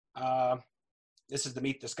This is the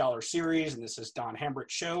Meet the Scholar series, and this is Don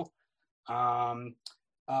Hambrick's show. Want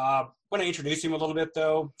to introduce him a little bit,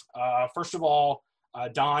 though. First of all,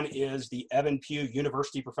 Don is the Evan Pugh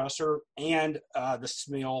University Professor and the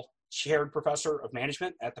Smeal Chaired Professor of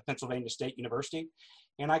Management at the Pennsylvania State University.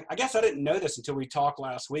 And I guess I didn't know this until we talked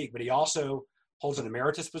last week, but he also holds an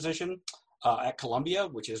emeritus position at Columbia,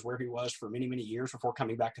 which is where he was for many, many years before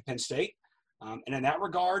coming back to Penn State. And in that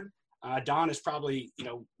regard, Don is probably,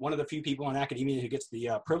 one of the few people in academia who gets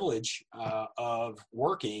the privilege of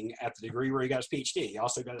working at the degree where he got his PhD. He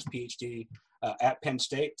also got his PhD at Penn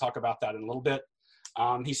State. Talk about that in a little bit.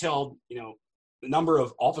 He's held, a number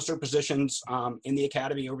of officer positions in the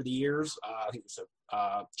academy over the years. I think he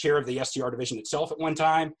was chair of the STR division itself at one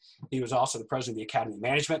time. He was also the president of the Academy of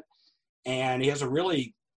Management. And he has a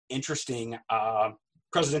really interesting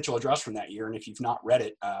presidential address from that year. And if you've not read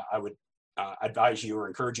it, I would advise you or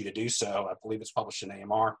encourage you to do so. I believe it's published in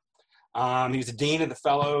AMR. He's the dean of the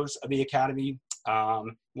fellows of the Academy,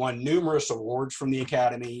 won numerous awards from the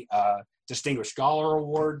Academy, Distinguished Scholar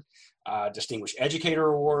Award, Distinguished Educator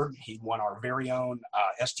Award. He won our very own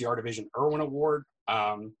STR Division Irwin Award.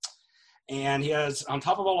 And he has, on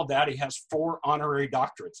top of all of that, he has 4 honorary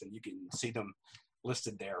doctorates, and you can see them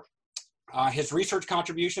listed there. His research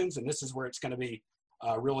contributions, and this is where it's going to be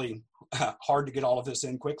really hard to get all of this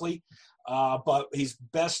in quickly, but he's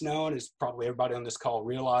best known, as probably everybody on this call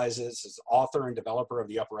realizes, as author and developer of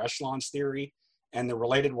the upper echelons theory and the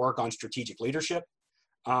related work on strategic leadership.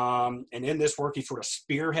 And in this work, he sort of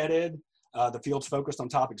spearheaded the field's focus on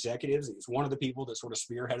top executives. He's one of the people that sort of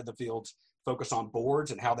spearheaded the field's focus on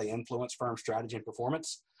boards and how they influence firm strategy and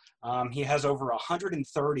performance. He has over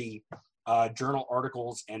 130 journal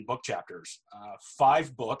articles and book chapters,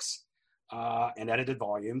 5 books and edited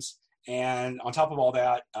volumes. And on top of all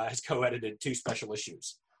that, has co-edited 2 special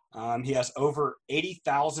issues. He has over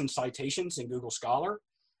 80,000 citations in Google Scholar.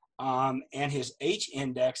 And his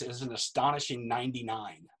H-index is an astonishing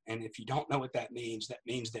 99. And if you don't know what that means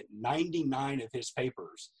that 99 of his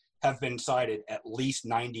papers have been cited at least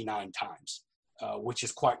 99 times, which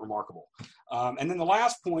is quite remarkable. And then the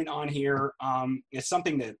last point on here is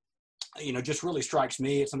something that, just really strikes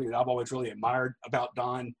me. It's something that I've always really admired about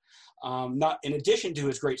Don. Not in addition to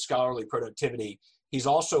his great scholarly productivity, he's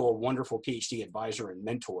also a wonderful PhD advisor and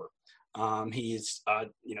mentor. He's,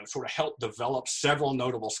 sort of helped develop several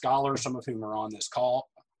notable scholars, some of whom are on this call.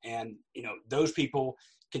 And, those people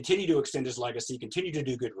continue to extend his legacy, continue to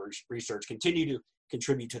do good research, continue to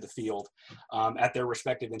contribute to the field at their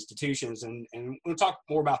respective institutions. And we'll talk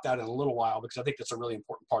more about that in a little while, because I think that's a really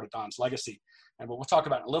important part of Don's legacy. And we'll talk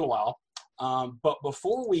about it in a little while. But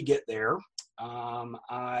before we get there,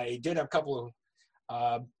 I did have a couple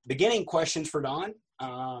of beginning questions for Don.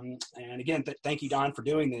 And again, thank you, Don, for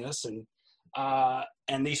doing this.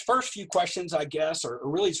 And these first few questions, I guess, are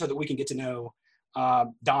really so that we can get to know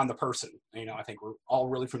Don the person. I think we're all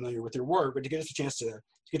really familiar with your work, but to get us a chance to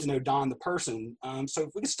get to know Don the person. So if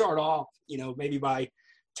we could start off, maybe by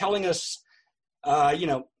telling us,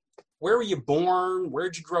 where were you born? Where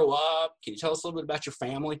did you grow up? Can you tell us a little bit about your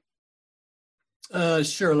family?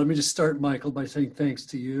 Sure. Let me just start, Michael, by saying thanks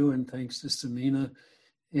to you and thanks to Samina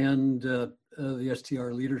and the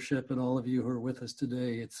STR leadership and all of you who are with us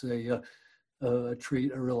today. It's a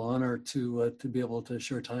treat, a real honor to be able to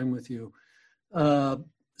share time with you.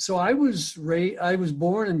 So I was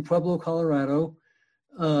born in Pueblo, Colorado,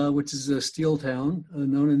 which is a steel town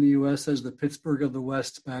known in the U.S. as the Pittsburgh of the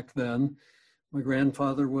West back then. My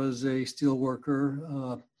grandfather was a steel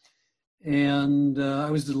worker, and I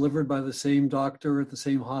was delivered by the same doctor at the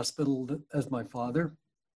same hospital as my father.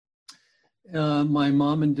 My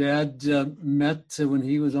mom and dad met when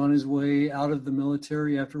he was on his way out of the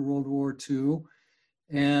military after World War II.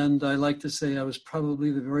 And I like to say I was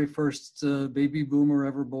probably the very first baby boomer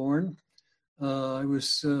ever born. I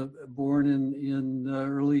was born in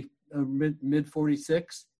early, mid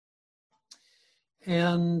 46.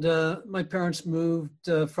 And my parents moved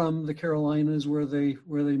from the Carolinas where they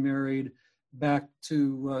married back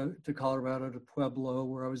to Colorado, to Pueblo,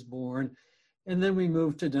 where I was born. And then we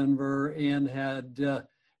moved to Denver and had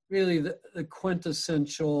really the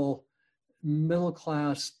quintessential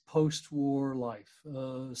middle-class post-war life.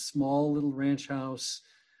 Small little ranch house.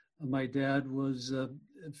 My dad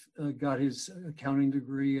got his accounting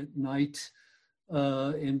degree at night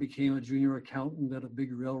and became a junior accountant at a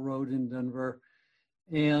big railroad in Denver,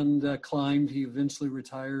 and he eventually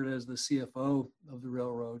retired as the CFO of the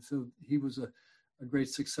railroad. So he was a great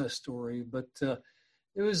success story. But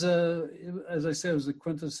it was as I said, it was a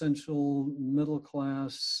quintessential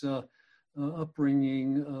middle-class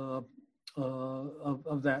upbringing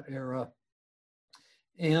of that era.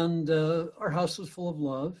 And our house was full of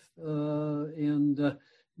love and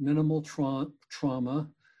minimal trauma.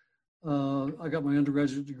 I got my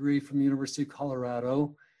undergraduate degree from the University of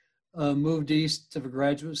Colorado, moved east to a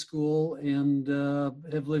graduate school, and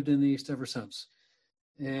have lived in the East ever since.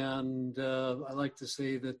 And I like to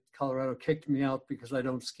say that Colorado kicked me out because I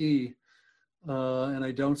don't ski, and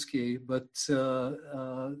I don't ski. But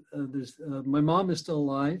my mom is still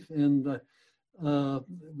alive, and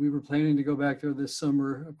we were planning to go back there this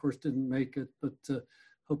summer. Of course, didn't make it, but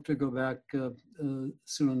hope to go back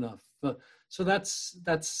soon enough. So that's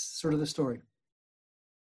sort of the story.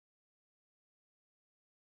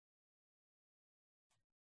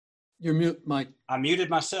 You're mute, Mike. I muted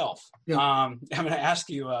myself. Yeah. I'm going to ask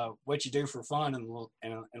you what you do for fun in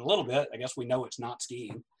a little bit. I guess we know it's not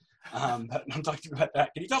skiing, but I'm talking about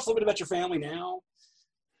that. Can you tell us a little bit about your family now?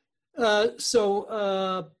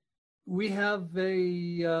 We have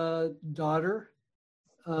a daughter,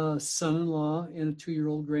 son-in-law, and a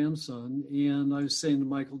 2-year-old grandson. And I was saying to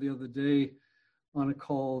Michael the other day on a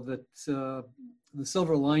call that the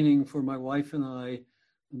silver lining for my wife and I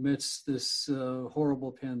amidst this horrible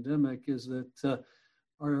pandemic is that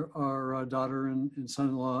our daughter and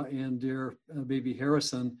son-in-law and dear baby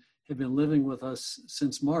Harrison have been living with us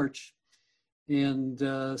since March. And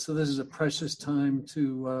so this is a precious time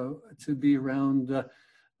to be around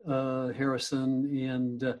Harrison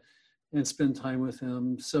and spend time with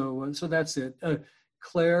him. So that's it.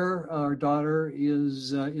 Claire, our daughter,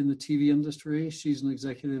 is in the TV industry. She's an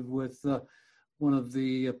executive with one of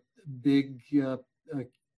the big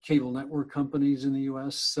cable network companies in the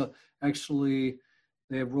U.S. Actually,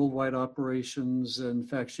 they have worldwide operations. In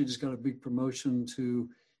fact, she just got a big promotion to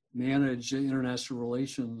manage international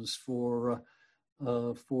relations for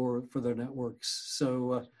their networks.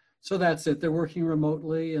 So that's it. They're working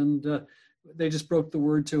remotely, and they just broke the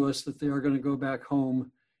word to us that they are going to go back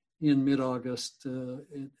home in mid-August.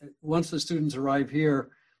 Once the students arrive here,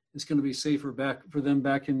 it's going to be safer back for them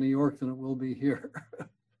back in New York than it will be here.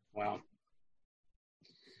 Wow.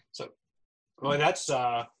 So, well, that's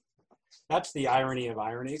the irony of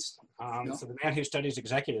ironies. Yeah. So the man who studies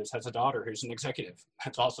executives has a daughter who's an executive.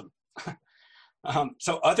 That's awesome.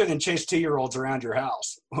 So other than chase 2-year-olds around your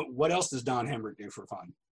house, what else does Don Hemrick do for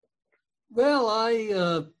fun? Well,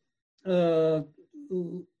 I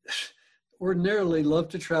ordinarily love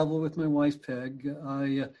to travel with my wife, Peg.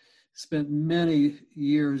 I spent many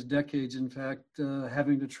years, decades, in fact,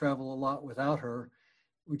 having to travel a lot without her,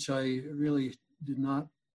 which I really did not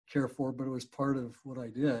care for, but it was part of what I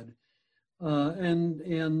did.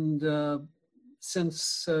 And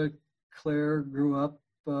since Claire grew up,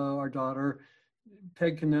 our daughter,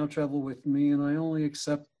 Peg can now travel with me, and I only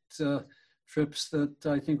accept trips that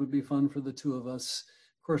I think would be fun for the two of us.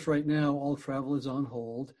 Of course, right now all travel is on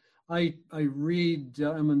hold. I read.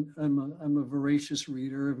 I'm a voracious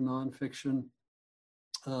reader of nonfiction,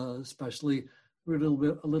 especially read a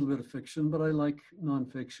little bit of fiction, but I like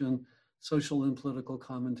nonfiction, social and political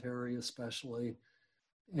commentary especially.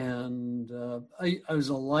 And I was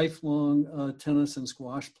a lifelong tennis and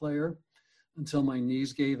squash player until my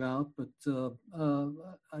knees gave out. But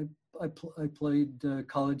I played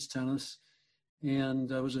college tennis,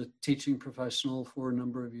 and I was a teaching professional for a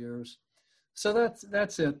number of years. So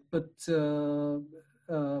that's it. But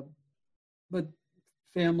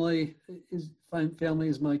family is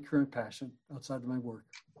my current passion outside of my work.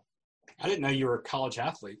 I didn't know you were a college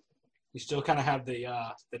athlete. You still kind of have the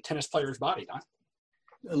tennis player's body, huh?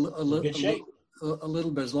 Good shape. A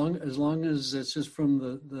little bit, as long as it's just from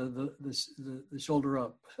the shoulder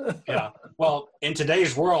up. Yeah. Well, in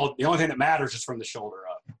today's world, the only thing that matters is from the shoulder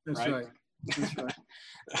up. That's right. That's right.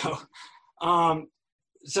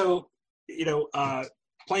 So,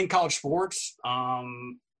 playing college sports,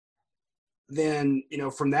 then,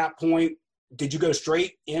 from that point, did you go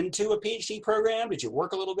straight into a PhD program? Did you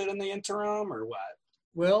work a little bit in the interim or what?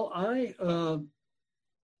 Well, I'll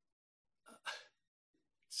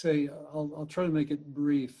try to make it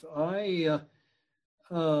brief. I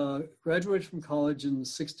graduated from college in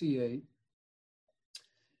 '68.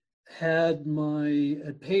 Had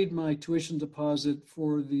paid my tuition deposit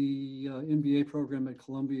for the MBA program at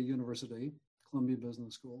Columbia University, Columbia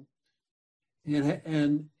Business School,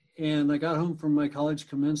 and I got home from my college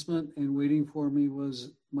commencement, and waiting for me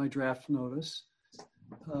was my draft notice.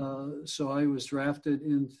 So I was drafted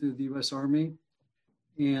into the U.S. Army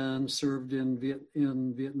and served in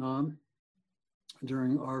Vietnam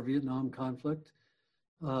during our Vietnam conflict.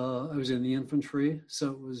 I was in the infantry,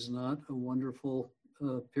 so it was not a wonderful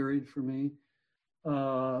period for me.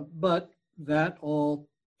 But that all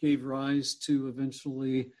gave rise to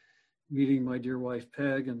eventually meeting my dear wife,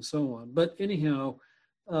 Peg, and so on. But anyhow,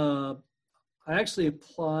 I actually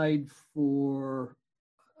applied for,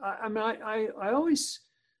 I always,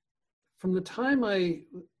 from the time I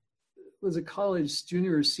was a college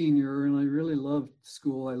junior or senior, and I really loved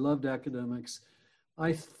school, I loved academics,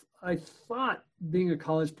 I thought being a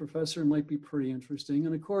college professor might be pretty interesting.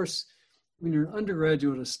 And of course, when you're an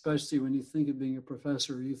undergraduate, especially when you think of being a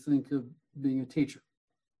professor, you think of being a teacher.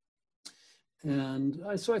 And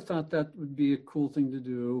so I thought that would be a cool thing to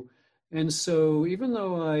do. And so even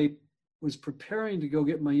though I was preparing to go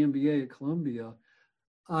get my MBA at Columbia,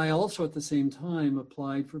 I also at the same time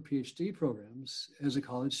applied for PhD programs as a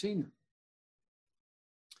college senior.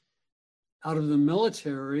 Out of the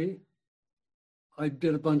military, I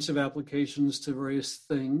did a bunch of applications to various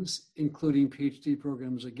things, including PhD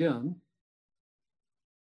programs again,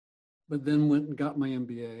 but then went and got my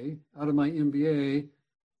MBA. Out of my MBA,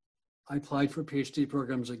 I applied for PhD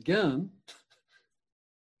programs again.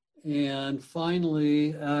 And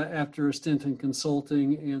finally, after a stint in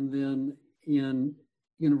consulting and then in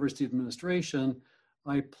university administration,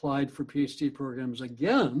 I applied for PhD programs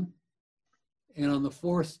again. And on the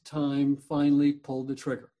fourth time, finally pulled the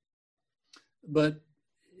trigger. But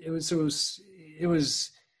it was,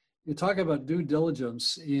 you talk about due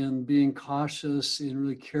diligence and being cautious and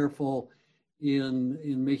really careful in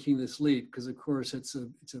making this leap, because of course it's a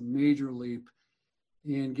major leap,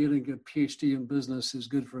 and getting a PhD in business is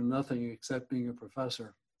good for nothing except being a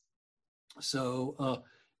professor. So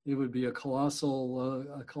it would be a colossal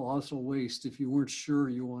waste if you weren't sure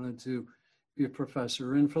you wanted to be a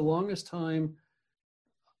professor. And for the longest time,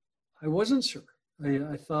 I wasn't sure.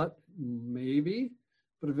 I thought maybe,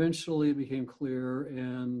 but eventually it became clear.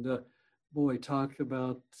 And boy, talk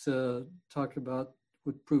about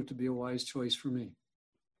what proved to be a wise choice for me.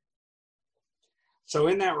 So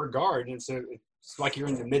in that regard, it's like you're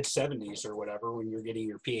in the mid 70s or whatever when you're getting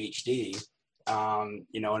your PhD, and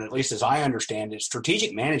at least as I understand it,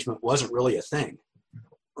 strategic management wasn't really a thing,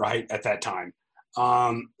 right, at that time.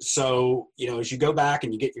 So, as you go back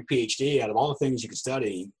and you get your PhD, out of all the things you could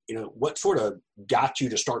study, what sort of got you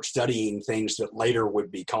to start studying things that later would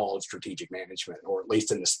be called strategic management, or at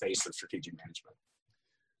least in the space of strategic management?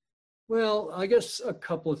 Well, I guess a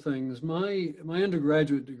couple of things. My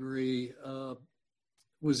undergraduate degree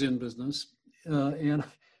was in business, and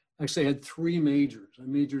actually I had three majors. I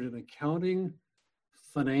majored in accounting,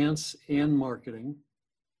 finance, and marketing.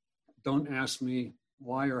 Don't ask me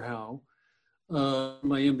why or how.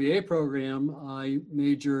 My MBA program, I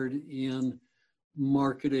majored in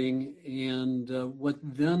marketing and what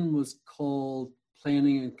then was called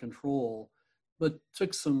planning and control, but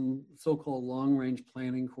took some so-called long-range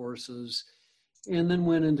planning courses, and then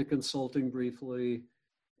went into consulting briefly,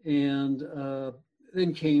 and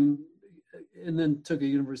then took a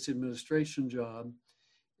university administration job.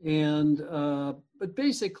 And but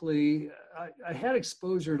basically, I had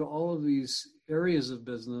exposure to all of these areas of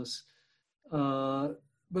business, but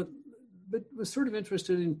was sort of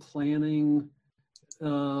interested in planning.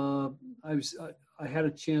 I had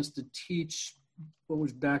a chance to teach what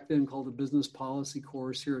was back then called a business policy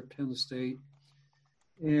course here at Penn State,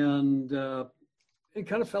 and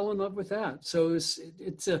kind of fell in love with that. So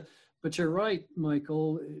but you're right,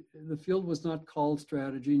 Michael. The field was not called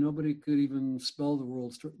strategy. Nobody could even spell the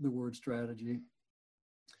word strategy.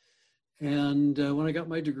 And when I got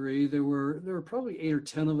my degree, there were probably 8 or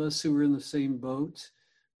 10 of us who were in the same boat.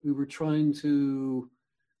 We were trying to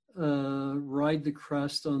ride the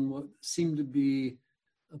crest on what seemed to be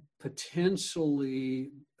a potentially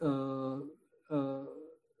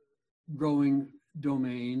growing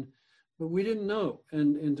domain, but we didn't know.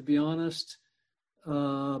 And to be honest,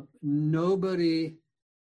 nobody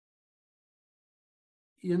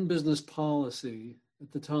in business policy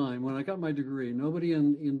at the time, when I got my degree, nobody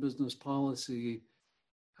in business policy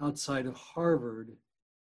outside of Harvard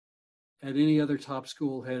at any other top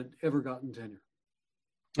school had ever gotten tenure.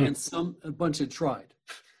 And a bunch had tried.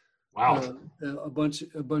 Wow. A bunch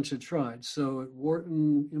had tried. So at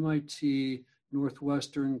Wharton, MIT,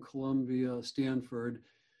 Northwestern, Columbia, Stanford,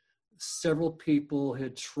 several people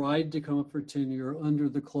had tried to come up for tenure under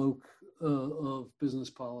the cloak of business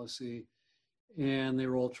policy, and they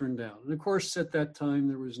were all turned down. And of course, at that time,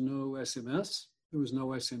 there was no SMS, there was no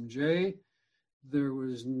SMJ, there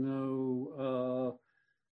was no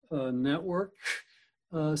network.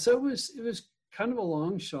 So it was kind of a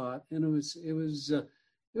long shot, and it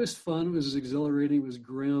was fun, it was exhilarating, it was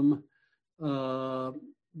grim,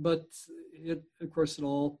 but of course it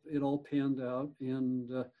all panned out, and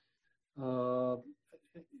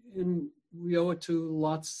we owe it to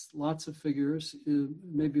lots of figures,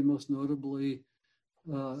 maybe most notably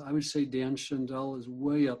I would say Dan Schindel is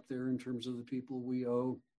way up there in terms of the people we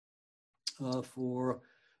owe for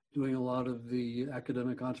doing a lot of the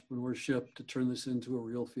academic entrepreneurship to turn this into a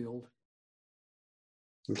real field.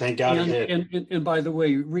 And thank God it did. And by the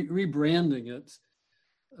way, rebranding it,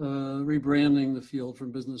 rebranding the field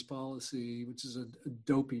from business policy, which is a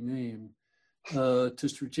dopey name, to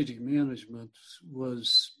strategic management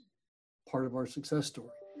was part of our success story.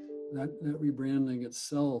 That rebranding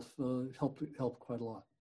itself helped quite a lot.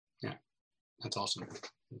 Yeah, that's awesome.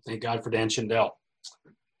 Thank God for Dan Schindel.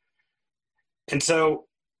 And so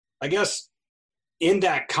I guess in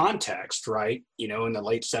that context, right, in the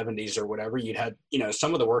late 70s or whatever, you'd had,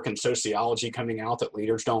 some of the work in sociology coming out that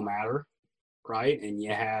leaders don't matter, right? And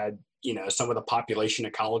you had, some of the population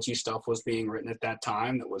ecology stuff was being written at that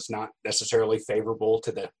time that was not necessarily favorable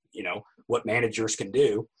to the, what managers can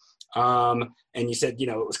do. And you said, it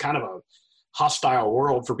was kind of a hostile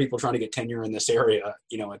world for people trying to get tenure in this area,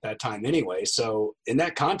 at that time anyway. So in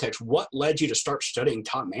that context, what led you to start studying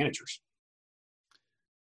top managers?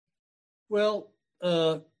 Well,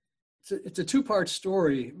 it's a two-part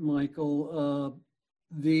story, Michael.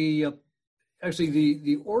 The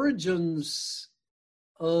origins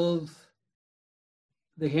of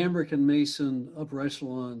the Hambrick and Mason Upper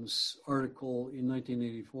Echelons article in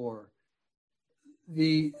 1984,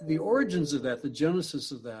 the origins of that, the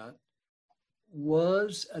genesis of that,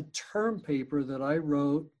 was a term paper that I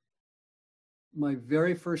wrote my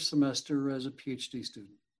very first semester as a PhD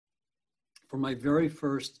student for my very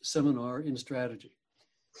first seminar in strategy.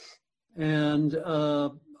 And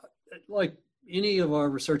like any of our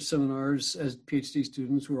research seminars as PhD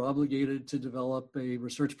students, we're obligated to develop a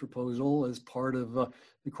research proposal as part of the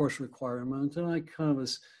course requirement. And I kind of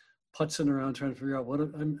was putzing around trying to figure out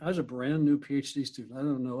I was a brand new PhD student. I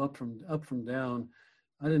don't know, up from down.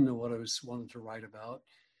 I didn't know what I wanted to write about.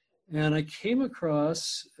 And I came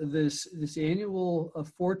across this annual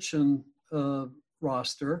Fortune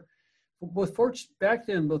roster. Back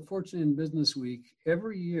then, both Fortune and Business Week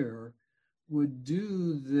every year would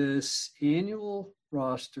do this annual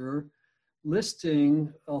roster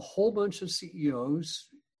listing a whole bunch of CEOs.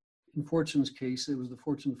 In Fortune's case, it was the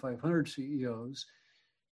Fortune 500 CEOs,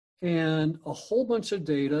 and a whole bunch of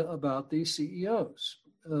data about these CEOs,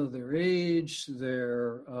 their age,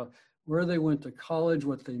 where they went to college,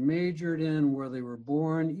 what they majored in, where they were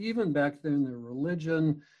born, even back then their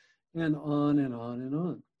religion, and on and on and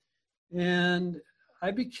on. And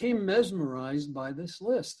I became mesmerized by this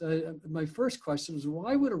list. My first question was,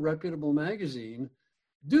 why would a reputable magazine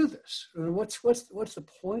do this? What's the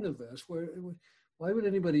point of this? Why would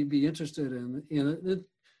anybody be interested in it? It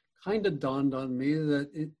kind of dawned on me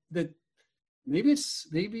that maybe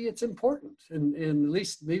it's important, and at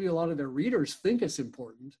least maybe a lot of their readers think it's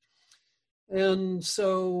important. And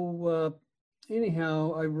so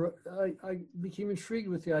anyhow, I became intrigued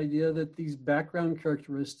with the idea that these background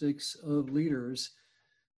characteristics of leaders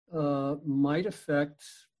might affect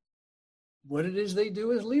what it is they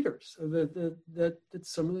do as leaders, so that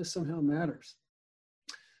some of this somehow matters.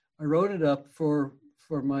 I wrote it up for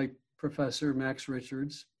my professor, Max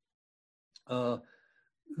Richards,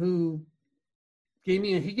 who gave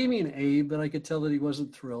me an A, but I could tell that he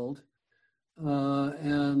wasn't thrilled.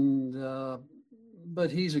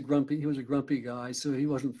 But he was a grumpy guy, so he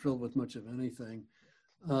wasn't thrilled with much of anything.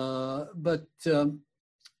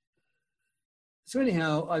 So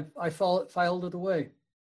anyhow, I filed it away.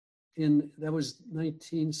 That was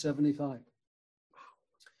 1975.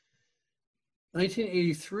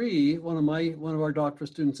 1983, one of our doctoral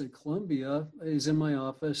students at Columbia is in my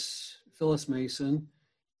office, Phyllis Mason,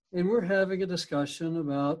 and we're having a discussion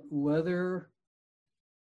about whether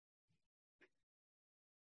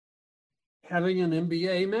having an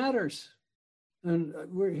MBA matters. And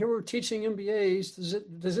we're teaching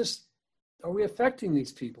MBAs. Are we affecting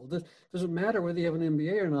these people? Does it matter whether you have an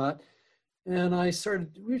MBA or not? And we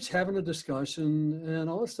were just having a discussion, and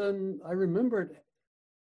all of a sudden I remembered,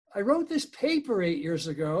 I wrote this paper 8 years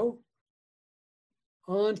ago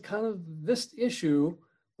on kind of this issue.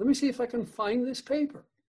 Let me see if I can find this paper.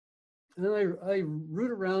 And then I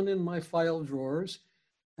root around in my file drawers,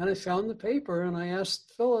 and I found the paper, and I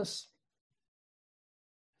asked Phyllis,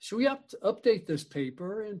 should we update this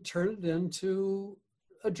paper and turn it into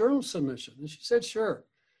a journal submission? And she said, sure.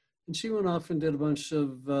 And she went off and did a bunch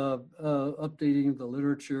of updating the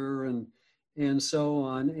literature and so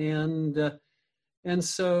on. And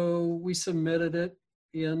so we submitted it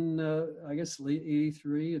in, I guess, late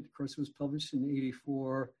 83. Of course, it was published in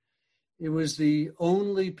 84. It was the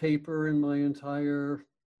only paper in my entire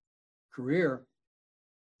career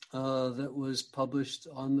that was published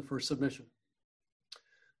on the first submission.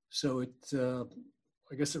 So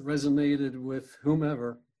I guess it resonated with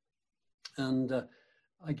whomever. And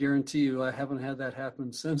I guarantee you, I haven't had that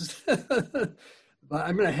happen since. But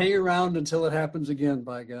I'm going to hang around until it happens again,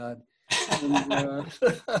 by God. And,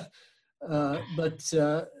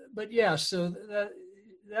 but yeah, so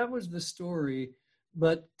that was the story.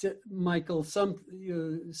 But Michael,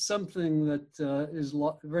 something that is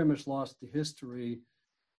very much lost to history,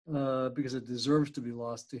 because it deserves to be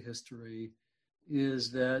lost to history,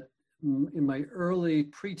 is that in my early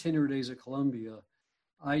pre-tenure days at Columbia,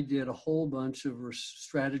 I did a whole bunch of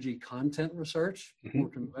strategy content research, more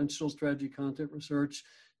conventional strategy content research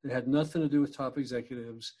that had nothing to do with top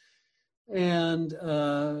executives. And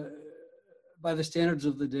by the standards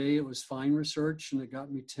of the day, it was fine research, and it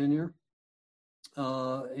got me tenure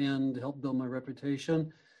and helped build my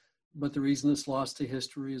reputation. But the reason it's lost to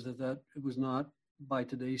history is that it was not, by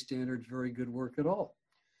today's standards, very good work at all.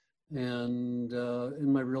 And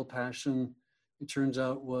in my real passion, it turns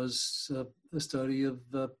out, was the study of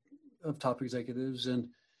top executives and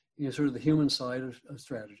sort of the human side of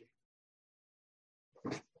strategy.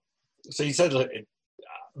 So you said,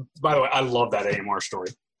 by the way, I love that AMR story,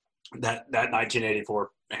 that 1984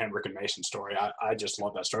 Hambrick and Mason story. I just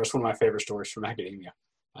love that story. It's one of my favorite stories from academia.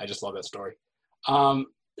 I just love that story.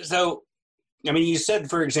 So, I mean, you said,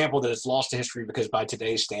 for example, that it's lost to history because by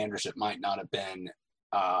today's standards, it might not have been,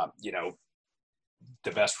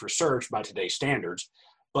 the best research by today's standards.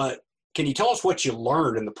 But can you tell us what you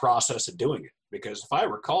learned in the process of doing it? Because if I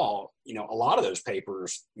recall, a lot of those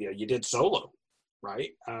papers, you did solo, right?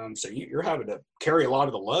 So you're having to carry a lot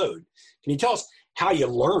of the load. Can you tell us how you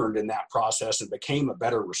learned in that process and became a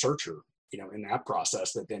better researcher, in that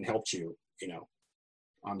process that then helped you,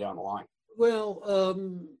 on down the line? Well,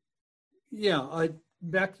 yeah,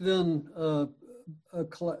 back then,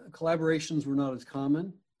 collaborations were not as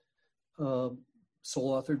common.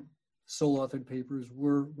 Sole authored papers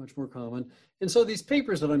were much more common. And so these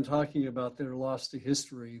papers that I'm talking about that are lost to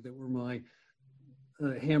history, that were my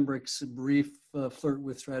Hambrick's brief flirt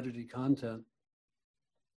with strategy content,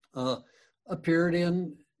 appeared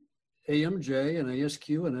in AMJ and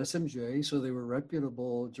ASQ and SMJ, so they were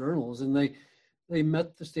reputable journals, and they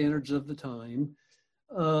met the standards of the time.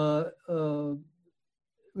 It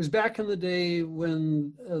was back in the day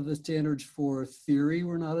when the standards for theory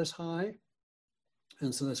were not as high.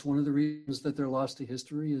 And so that's one of the reasons that they're lost to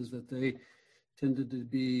history, is that they tended to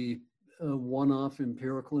be one-off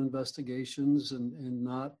empirical investigations and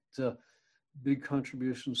not big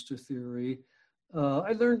contributions to theory.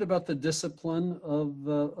 I learned about the discipline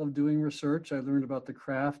of doing research. I learned about the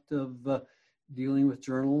craft of dealing with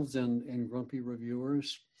journals and grumpy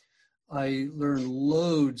reviewers. I learned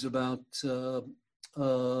loads about the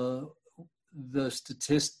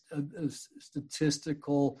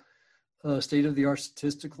statistical state-of-the-art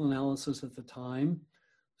statistical analysis at the time.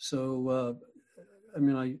 So,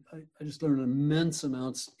 I just learned immense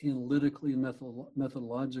amounts analytically and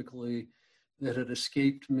method-methodologically that had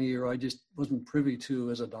escaped me, or I just wasn't privy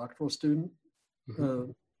to as a doctoral student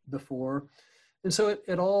before. And so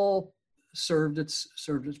it all served its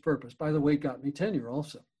purpose. By the way, it got me tenure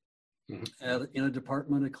also in a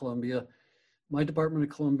department at Columbia. My department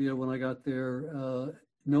at Columbia, when I got there,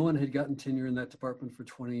 no one had gotten tenure in that department for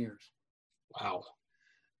 20 years. Wow.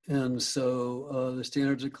 And so the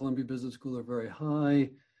standards at Columbia Business School are very high.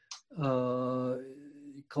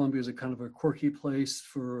 Columbia is a kind of a quirky place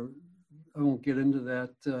I won't get into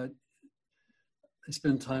that. I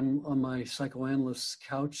spend time on my psychoanalyst's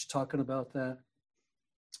couch talking about that.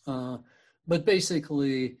 But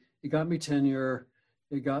basically, it got me tenure.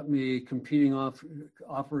 It got me competing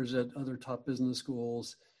offers at other top business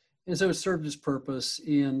schools. And so it served its purpose,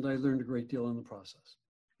 and I learned a great deal in the process.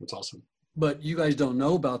 That's awesome. But you guys don't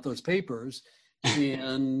know about those papers,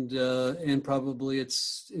 and probably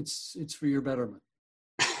it's for your betterment.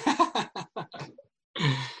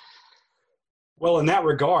 Well, in that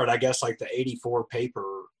regard, I guess like the 84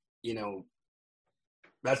 paper,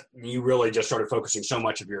 that's, you really just started focusing so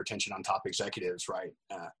much of your attention on top executives, right,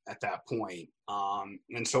 at that point.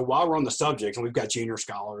 And so while we're on the subject, and we've got junior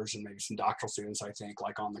scholars and maybe some doctoral students, I think,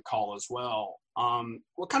 like on the call as well,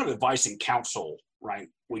 what kind of advice and counsel, right,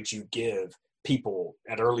 would you give people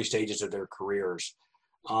at early stages of their careers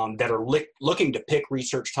that are looking to pick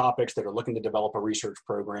research topics, that are looking to develop a research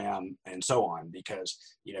program, and so on? Because,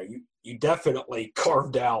 you definitely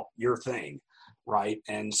carved out your thing, right?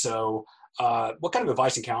 And so what kind of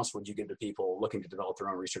advice and counsel would you give to people looking to develop their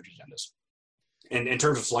own research agendas in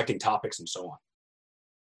terms of selecting topics and so on?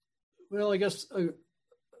 Well, I guess a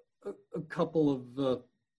couple of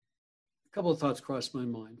thoughts crossed my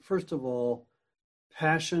mind. First of all,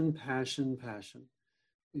 passion.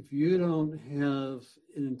 if you don't have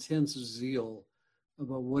an intense zeal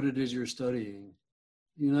about what it is you're studying,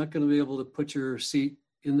 you're not going to be able to put your seat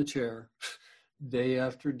in the chair day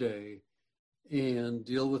after day and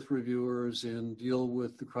deal with reviewers and deal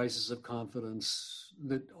with the crisis of confidence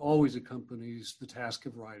that always accompanies the task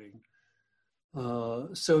of writing.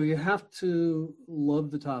 So you have to love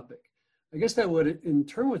the topic. I guess that would, in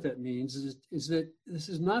turn, what that means is that this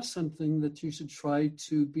is not something that you should try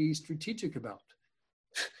to be strategic about.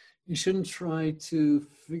 You shouldn't try to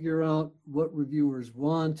figure out what reviewers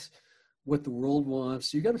want, what the world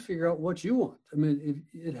wants. You got to figure out what you want. I mean,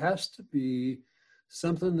 it has to be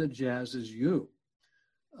something that jazzes you.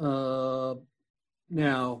 Now,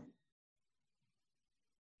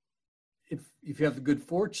 if you have the good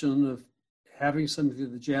fortune of having something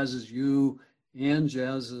that jazzes you and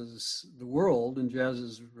jazzes the world and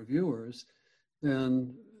jazzes reviewers,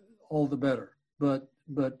 then all the better. But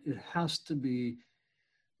it has to be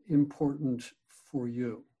important for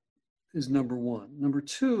you, is number one. Number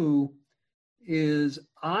two is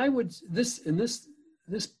this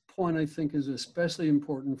point I think is especially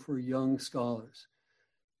important for young scholars.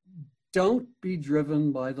 Don't be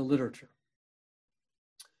driven by the literature.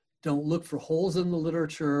 Don't look for holes in the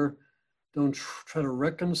literature. Don't try to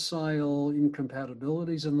reconcile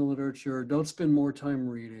incompatibilities in the literature. Don't spend more time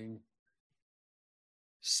reading.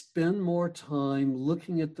 Spend more time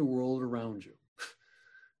looking at the world around you.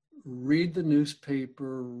 Read the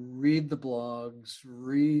newspaper, read the blogs,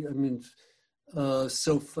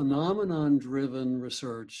 so phenomenon-driven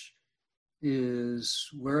research is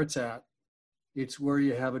where it's at. It's where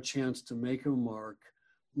you have a chance to make a mark.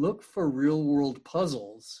 Look for real-world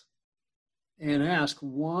puzzles and ask,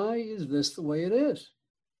 why is this the way it is?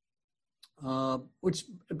 Which,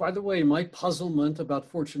 by the way, my puzzlement about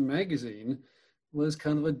Fortune magazine was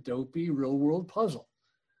kind of a dopey real-world puzzle.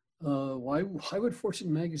 Why would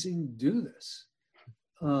Fortune magazine do this?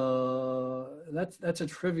 That's a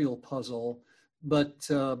trivial puzzle, but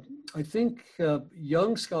I think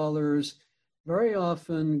young scholars very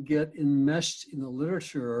often get enmeshed in the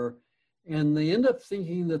literature, and they end up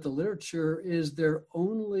thinking that the literature is their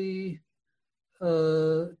only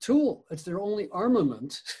tool. It's their only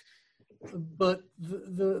armament. But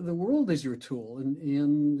the world is your tool,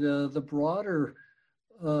 and the broader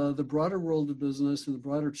world of business and the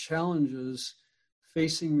broader challenges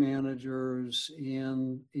facing managers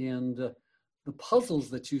and the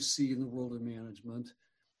puzzles that you see in the world of management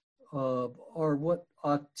are what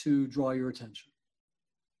ought to draw your attention.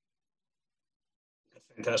 That's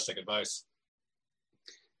fantastic advice.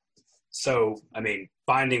 So, I mean,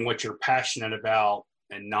 finding what you're passionate about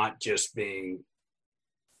and not just being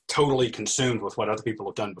totally consumed with what other people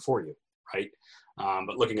have done before you, right?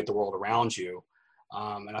 But looking at the world around you.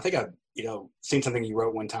 And I think I've, seen something you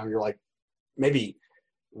wrote one time. You're like, maybe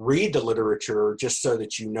read the literature just so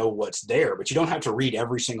that you know what's there, but you don't have to read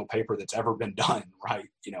every single paper that's ever been done, right?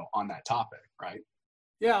 On that topic, right?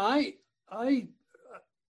 Yeah, I've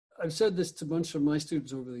said this to a bunch of my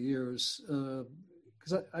students over the years,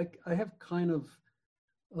 because I have kind of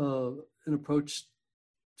an approach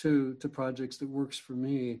to projects that works for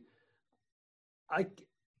me. I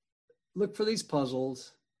look for these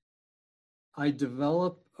puzzles. I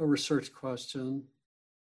develop a research question.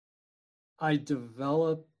 I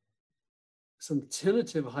develop some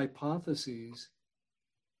tentative hypotheses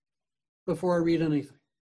before I read anything.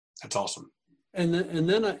 That's awesome. And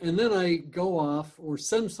then I go off or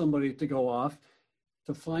send somebody to go off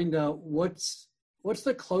to find out what's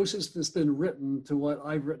the closest that's been written to what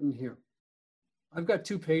I've written here. I've got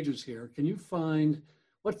 2 pages here. Can you find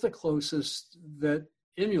what's the closest that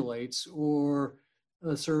emulates or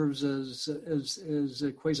serves as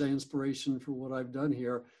a quasi-inspiration for what I've done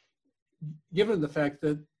here, given the fact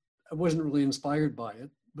that I wasn't really inspired by it,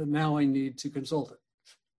 but now I need to consult it.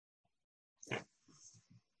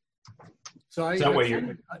 So I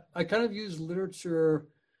kind of use literature.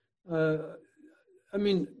 Now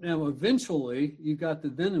eventually you got to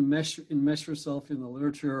then enmesh yourself in the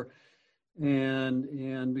literature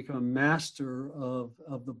and become a master of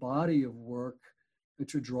the body of work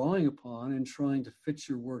that you're drawing upon and trying to fit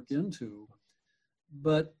your work into.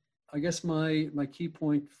 But I guess my key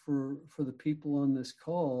point for the people on this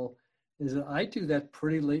call is that I do that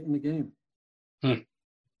pretty late in the game.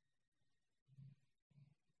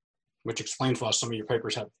 Which explains why some of your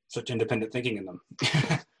papers have such independent thinking in them.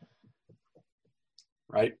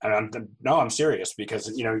 Right? And I'm serious, because,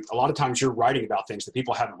 a lot of times you're writing about things that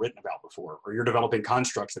people haven't written about before, or you're developing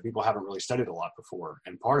constructs that people haven't really studied a lot before.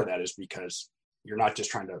 And part of that is because you're not just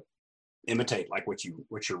trying to imitate like what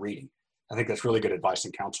you're reading. I think that's really good advice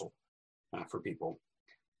and counsel for people.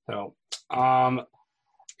 So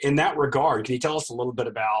in that regard, can you tell us a little bit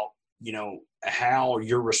about, how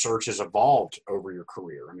your research has evolved over your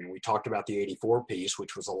career? I mean, we talked about the 84 piece,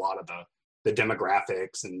 which was a lot of the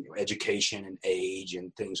demographics and education and age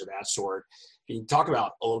and things of that sort. Can you talk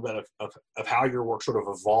about a little bit of how your work sort of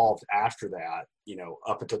evolved after that,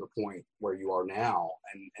 up until the point where you are now?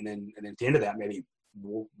 And then at the end of that, maybe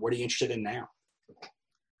what are you interested in now?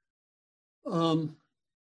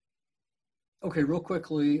 Okay, real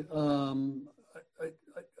quickly,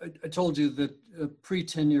 I told you that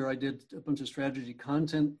pre-tenure I did a bunch of strategy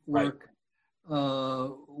content work, right,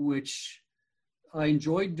 which I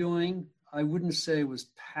enjoyed doing. I wouldn't say I was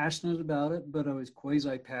passionate about it, but I was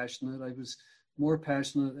quasi-passionate. I was more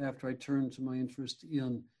passionate after I turned to my interest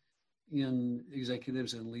in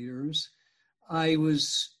executives and leaders. I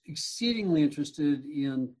was exceedingly interested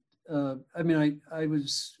in, I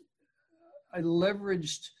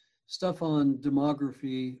leveraged stuff on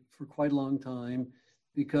demography for quite a long time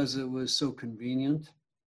because it was so convenient,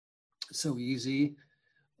 so easy.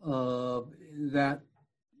 That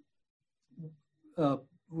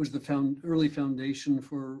was the early foundation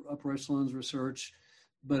for upper echelons research,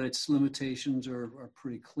 but its limitations are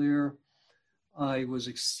pretty clear. I was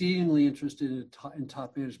exceedingly interested in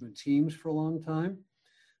top management teams for a long time.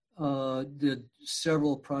 Did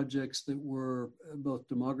several projects that were both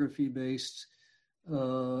demography-based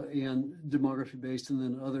and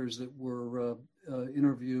then others that were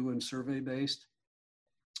interview and survey-based.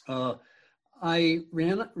 I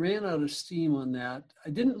ran out of steam on that. I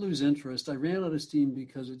didn't lose interest. I ran out of steam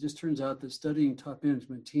because it just turns out that studying top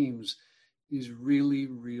management teams is really,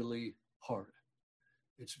 really hard.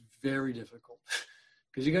 It's very difficult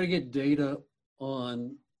because you got to get data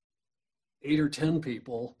on 8 or 10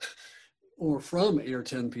 people or from 8 or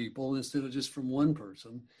 10 people instead of just from one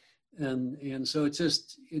person. And so it's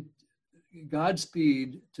just,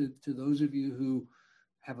 Godspeed to those of you who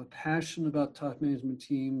have a passion about top management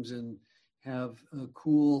teams and have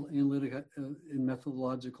cool analytic and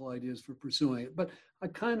methodological ideas for pursuing it. But I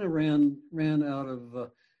kind of ran out of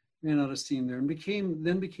steam there and became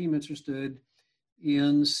interested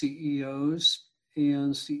in CEOs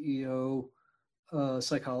and CEO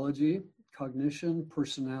psychology, cognition,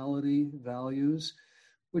 personality, values,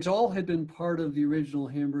 which all had been part of the original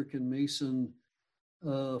Hambrick and Mason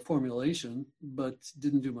formulation, but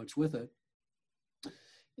didn't do much with it.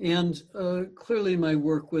 And clearly my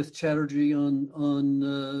work with Chatterjee on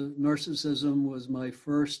narcissism was my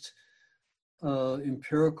first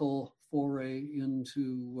empirical foray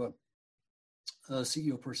into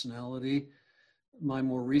CEO personality. My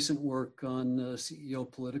more recent work on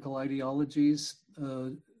CEO political ideologies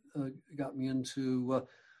got me into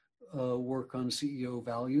work on CEO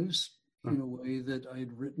values in a way that I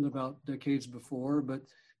had written about decades before, but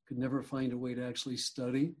could never find a way to actually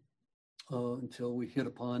study until we hit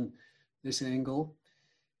upon this angle.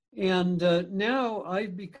 And now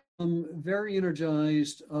I've become very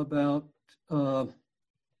energized about the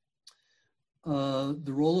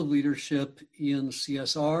role of leadership in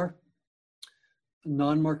CSR,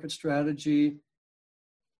 non-market strategy,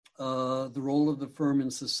 the role of the firm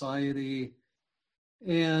in society,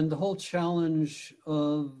 and the whole challenge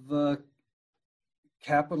of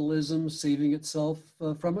capitalism saving itself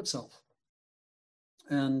from itself.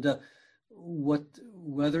 And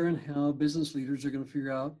whether and how business leaders are going to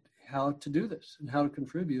figure out how to do this and how to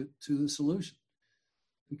contribute to the solution.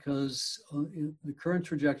 Because the current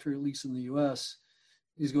trajectory, at least in the US,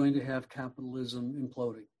 is going to have capitalism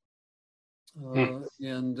imploding.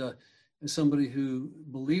 And as somebody who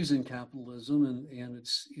believes in capitalism and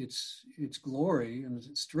its glory and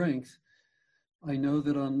its strength, I know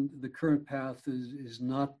that on the current path is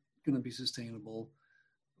not going to be sustainable.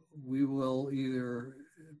 We will either,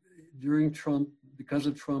 during Trump, because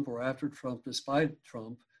of Trump, or after Trump, despite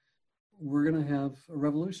Trump, we're going to have a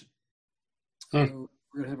revolution. We're going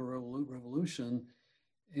to have a revolution,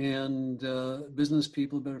 and business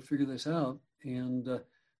people better figure this out and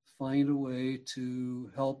find a way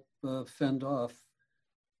to help fend off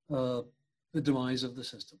the demise of the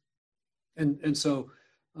system. And so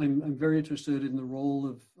I'm very interested in the role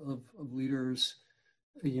of leaders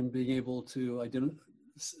in being able to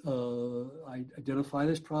identify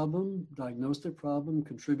this problem, diagnose the problem,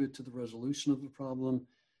 contribute to the resolution of the problem,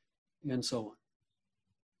 and so on.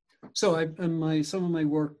 So some of my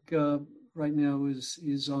work right now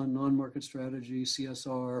is on non-market strategy,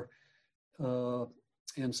 CSR,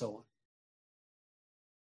 and so on.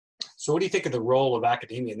 So what do you think of the role of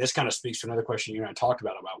academia? And this kind of speaks to another question you and I talked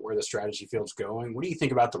about where the strategy field's going. What do you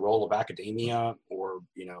think about the role of academia or,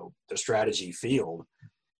 the strategy field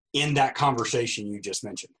in that conversation you just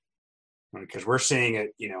mentioned? because we're seeing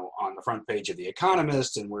it, on the front page of The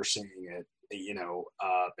Economist, and we're seeing it,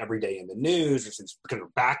 every day in the news. It's because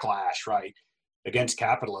of backlash, right, against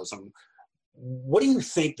capitalism. What do you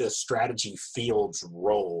think the strategy field's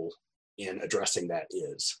role in addressing that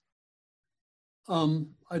is?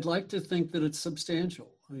 I'd like to think that it's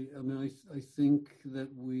substantial. I think that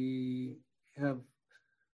we have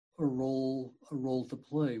a role to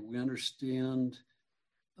play. We understand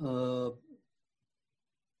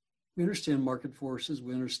market forces.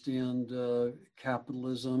 We understand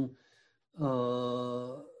capitalism,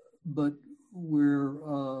 but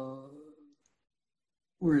we're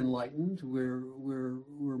enlightened. We're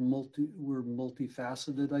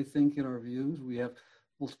multifaceted. I think in our views, we have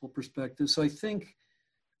multiple perspectives. So I think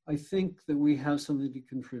that we have something to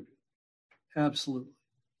contribute. Absolutely.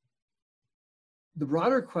 The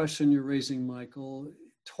broader question you're raising, Michael,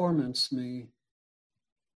 torments me,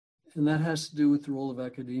 and that has to do with the role of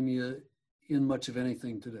academia in much of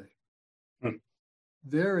anything today.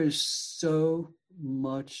 There is so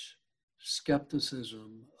much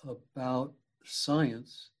skepticism about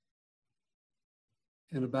science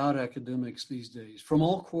and about academics these days from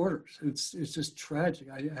all quarters. It's just tragic.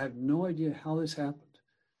 I have no idea how this happened.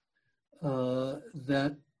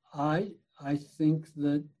 That I think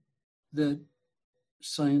that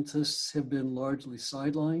scientists have been largely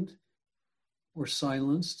sidelined or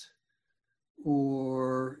silenced,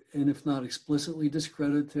 and if not explicitly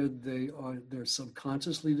discredited, they're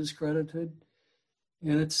subconsciously discredited,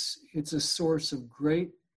 and it's a source of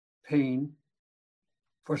great pain.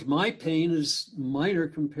 Of course, my pain is minor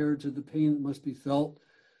compared to the pain that must be felt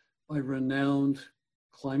by renowned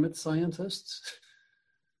climate scientists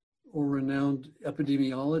or renowned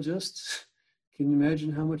epidemiologists. Can you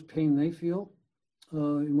imagine how much pain they feel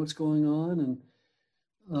in what's going on? And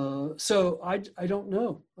so I don't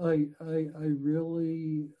know. I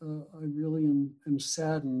really am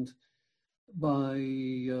saddened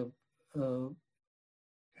by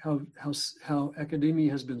how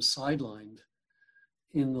academia has been sidelined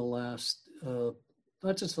in the last,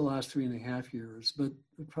 not just the last 3.5 years, but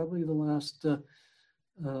probably the last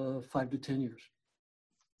 5 to 10 years.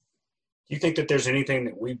 Do you think that there's anything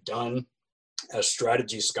that we've done as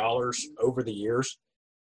strategy scholars over the years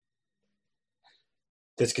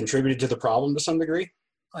that's contributed to the problem to some degree?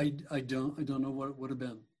 I don't know what it would have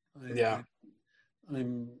been.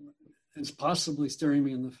 It's possibly staring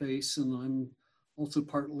me in the face, and I'm also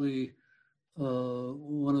partly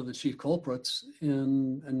one of the chief culprits,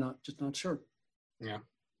 and not sure. Yeah.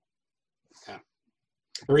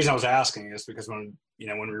 The reason I was asking is because when we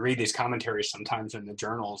read these commentaries sometimes in the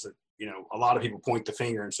journals, that a lot of people point the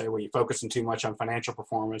finger and say, well, you're focusing too much on financial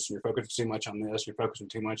performance, and you're focusing too much on this, you're focusing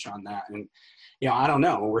too much on that. And I don't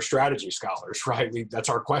know. We're strategy scholars, right? That's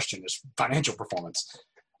our question, is financial performance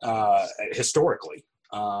historically.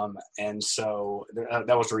 And so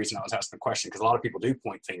that was the reason I was asking the question, because a lot of people do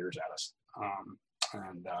point fingers at us.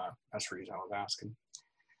 And that's the reason I was asking.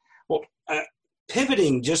 Well,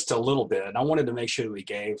 pivoting just a little bit, I wanted to make sure that we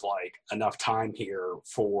gave enough time here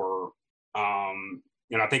for,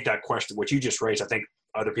 I think that question, which you just raised, I think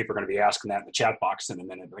other people are going to be asking that in the chat box in a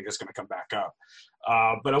minute. I think it's going to come back up.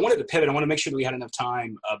 But I wanted to pivot. I want to make sure that we had enough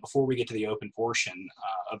time before we get to the open portion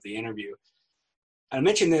of the interview. I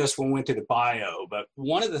mentioned this when we went through the bio, but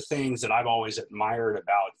one of the things that I've always admired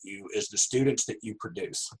about you is the students that you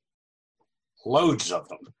produce. Loads of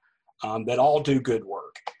them that all do good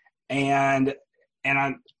work. And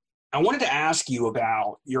I wanted to ask you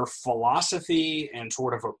about your philosophy and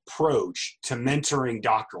sort of approach to mentoring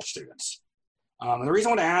doctoral students. And the reason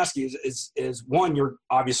I want to ask you is one, you're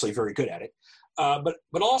obviously very good at it,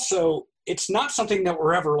 but also it's not something that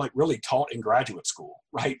we're ever really taught in graduate school,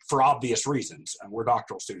 right? For obvious reasons. And we're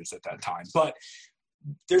doctoral students at that time, but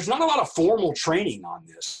there's not a lot of formal training on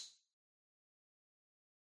this.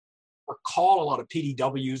 Or call a lot of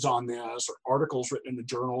PDWs on this, or articles written in the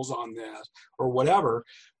journals on this, or whatever,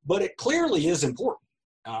 but it clearly is important,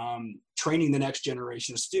 training the next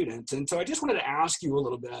generation of students. And so I just wanted to ask you a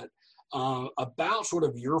little bit about sort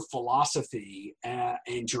of your philosophy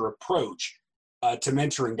and your approach to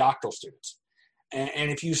mentoring doctoral students.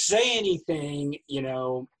 And if you say anything,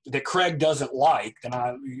 that Craig doesn't like, then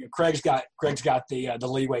Craig's got the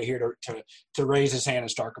leeway here to raise his hand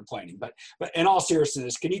and start complaining. But in all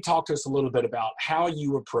seriousness, can you talk to us a little bit about how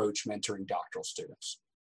you approach mentoring doctoral students?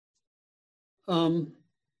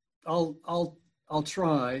 I'll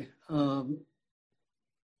try. The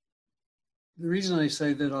reason I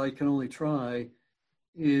say that I can only try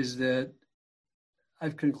is that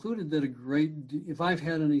I've concluded that if I've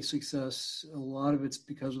had any success, a lot of it's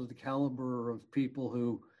because of the caliber of people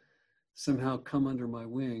who somehow come under my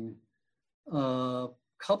wing.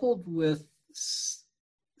 coupled with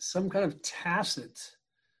some kind of tacit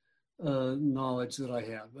knowledge that I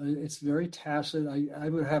have. It's very tacit. I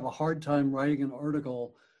would have a hard time writing an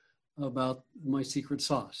article about my secret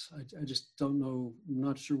sauce. I just don't know, I'm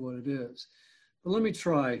not sure what it is. But let me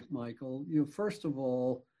try, Michael. First of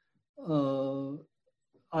all,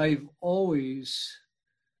 I've always,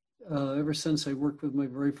 ever since I worked with my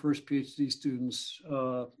very first PhD students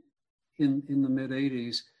in the mid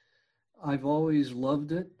 80s, I've always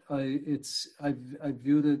loved it. I've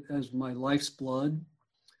viewed it as my life's blood,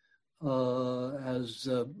 as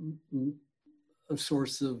a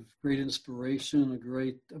source of great inspiration, of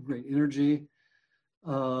great energy.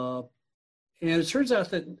 And it turns out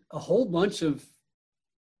that a whole bunch of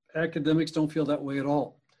academics don't feel that way at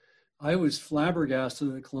all. I was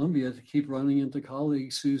flabbergasted at Columbia to keep running into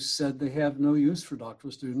colleagues who said they have no use for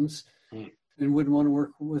doctoral students and wouldn't want to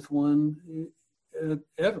work with one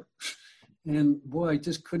ever. And boy, I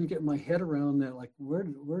just couldn't get my head around that. Like,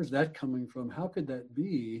 where's that coming from? How could that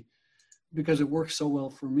be? Because it works so well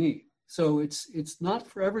for me. So it's not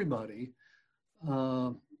for everybody.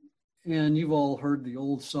 And you've all heard the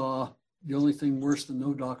old saw, the only thing worse than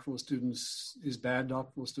no doctoral students is bad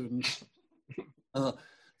doctoral students.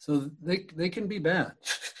 So they can be bad.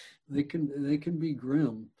 They can be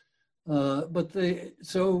grim. But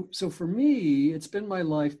so for me, it's been my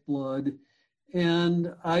lifeblood,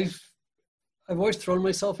 and I've always thrown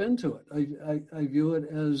myself into it. I view it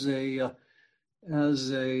as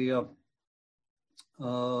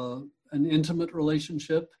an intimate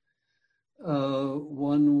relationship,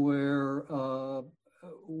 one where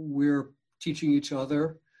we're teaching each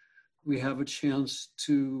other. We have a chance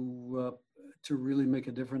to really make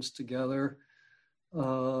a difference together,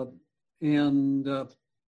 and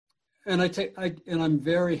I'm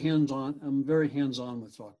very hands-on. I'm very hands-on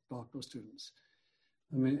with doctoral students.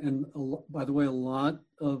 I mean, and by the way, a lot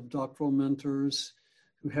of doctoral mentors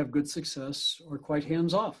who have good success are quite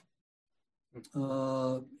hands-off.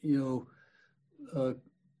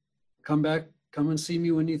 Come and see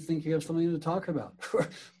me when you think you have something to talk about,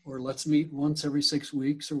 or let's meet once every 6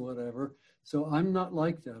 weeks or whatever. So I'm not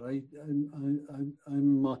like that.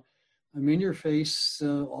 I'm in your face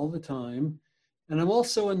all the time, and I'm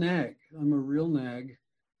also a nag. I'm a real nag,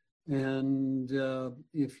 and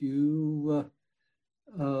if you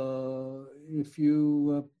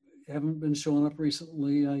haven't been showing up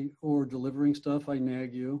recently or delivering stuff, I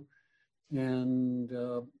nag you, and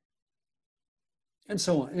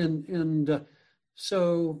so on.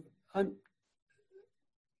 So I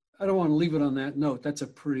don't want to leave it on that note. That's a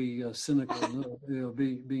pretty cynical note,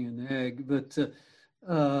 being a nag. But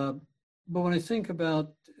when I think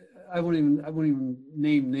about, I won't even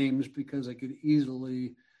name names because I could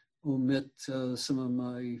easily omit some of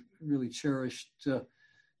my really cherished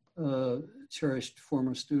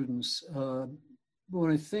former students. But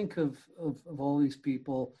when I think of all these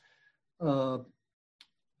people,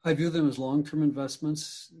 I view them as long-term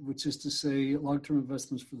investments, which is to say long-term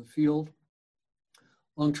investments for the field,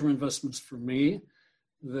 long-term investments for me.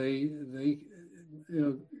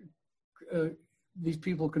 These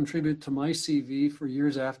people contribute to my CV for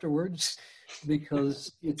years afterwards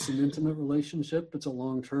because it's an intimate relationship. It's a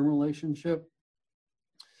long-term relationship.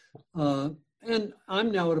 And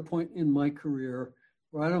I'm now at a point in my career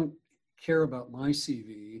where I don't care about my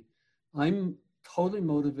CV. I'm totally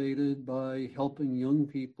motivated by helping young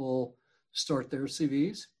people start their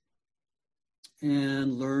CVs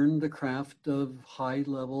and learn the craft of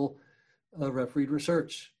high-level refereed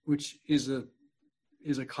research, which is a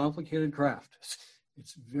complicated craft.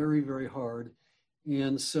 It's very, very hard.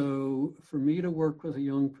 And so for me to work with a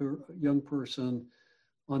young person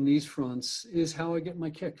on these fronts is how I get my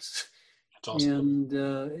kicks. That's awesome.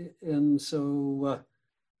 And so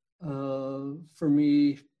for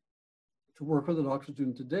me to work with a doctoral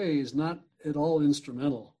student today is not at all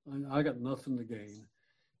instrumental. I got nothing to gain.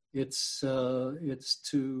 It's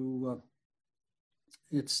to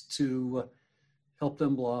help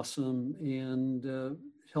them blossom and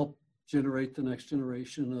help generate the next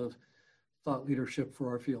generation of thought leadership for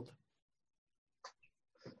our field.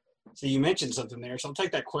 So you mentioned something there. So I'll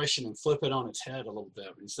take that question and flip it on its head a little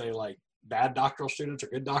bit and say, like, bad doctoral students or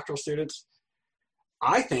good doctoral students.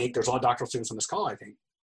 I think there's a lot of doctoral students on this call. I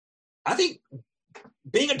think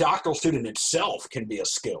being a doctoral student itself can be a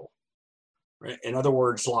skill, right? In other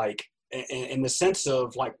words, like in the sense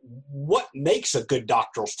of like, what makes a good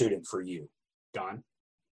doctoral student for you, Don?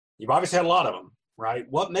 You've obviously had a lot of them, right?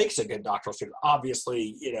 What makes a good doctoral student?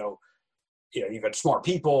 Obviously, you've got smart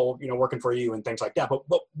people, working for you and things like that. But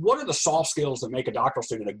what are the soft skills that make a doctoral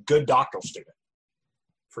student a good doctoral student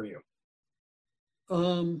for you?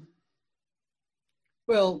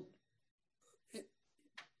 Well,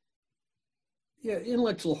 yeah,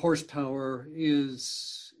 intellectual horsepower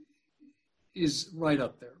is right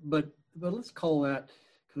up there, but let's call that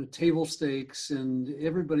kind of table stakes. And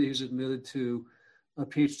everybody who's admitted to a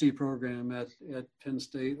PhD program at Penn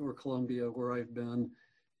State or Columbia, where I've been,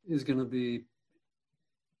 is going to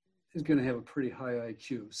have a pretty high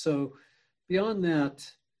IQ. So beyond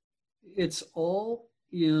that, it's all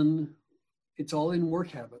in work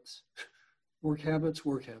habits, work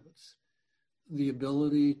habits. The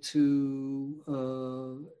ability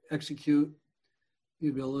to execute, the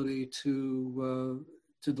ability to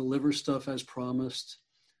deliver stuff as promised.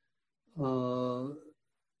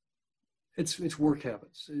 It's work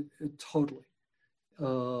habits, totally.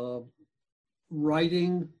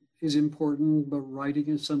 Writing is important, but writing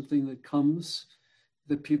is something that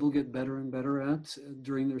people get better and better at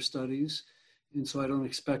during their studies. And so I don't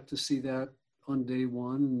expect to see that on day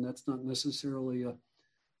one, and that's not necessarily a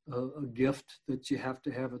gift that you have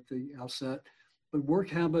to have at the outset. But work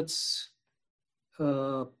habits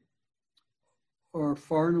are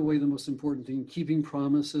far and away the most important thing. Keeping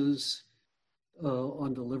promises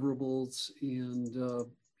on deliverables and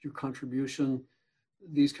your contribution,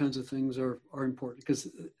 these kinds of things are important, because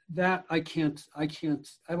that I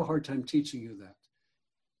have a hard time teaching you that.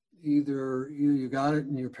 Either you got it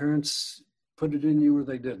and your parents put it in you, or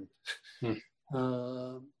they didn't.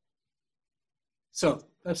 So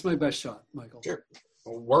that's my best shot, Michael. Sure.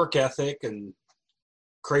 Work ethic and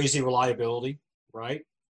crazy reliability, right?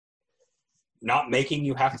 Not making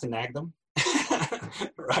you have to nag them,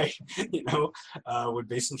 right? Would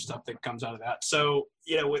be some stuff that comes out of that. So,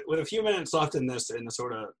 with a few minutes left in the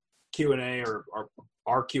sort of Q&A or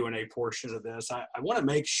our Q&A portion of this, I want to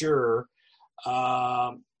make sure,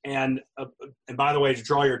 and by the way, to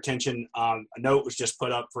draw your attention, a note was just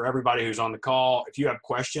put up for everybody who's on the call. If you have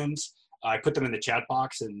questions, I put them in the chat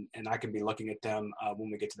box, and I can be looking at them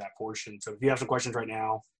when we get to that portion. So if you have some questions right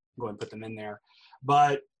now, go ahead and put them in there.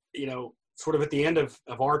 But, sort of at the end of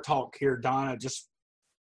our talk here, Donna, just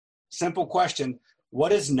simple question.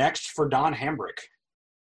 What is next for Don Hambrick?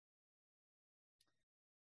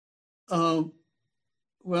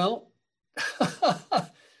 Well,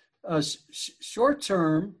 short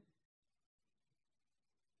term,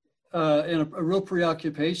 and a real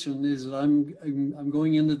preoccupation is that I'm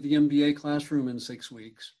going into the MBA classroom in 6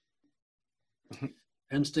 weeks.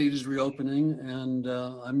 Penn State is reopening, and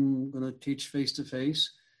I'm going to teach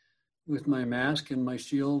face-to-face with my mask and my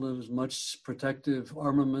shield and as much protective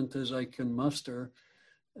armament as I can muster.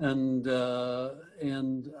 And I'm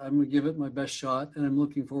going to give it my best shot, and I'm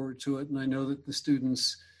looking forward to it. And I know that the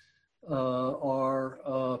students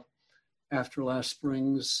are, after last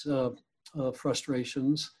spring's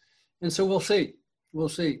frustrations. And so we'll see.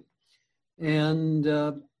 And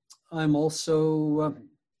I'm also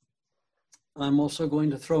going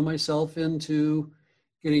to throw myself into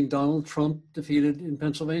getting Donald Trump defeated in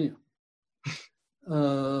Pennsylvania.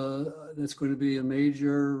 That's going to be a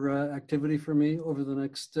major activity for me over the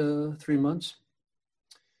next 3 months.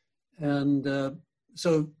 And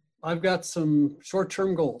so I've got some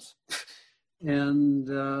short-term goals, and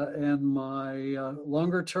my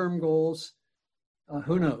longer-term goals,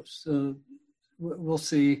 who knows? We'll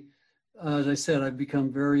see. As I said, I've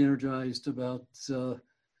become very energized about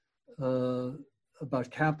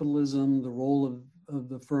capitalism, the role of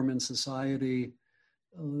the firm in society,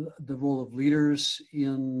 the role of leaders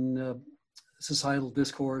in societal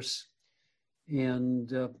discourse, and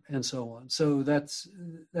so on. So that's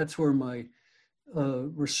where my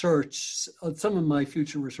research, some of my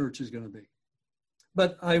future research is going to be.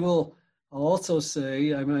 But I'll also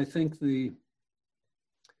say, I think the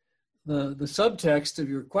subtext of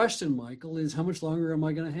your question, Michael, is how much longer am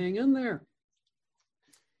I going to hang in there?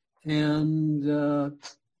 And I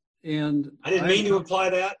didn't mean to imply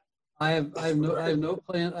that. I have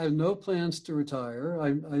no plans to retire.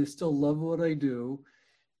 I still love what I do.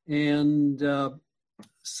 And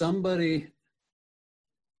somebody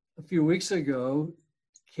a few weeks ago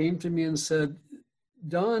came to me and said,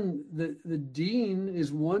 Don, the dean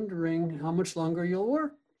is wondering how much longer you'll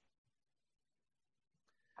work.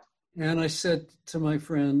 And I said to my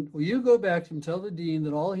friend, will you go back and tell the dean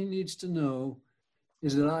that all he needs to know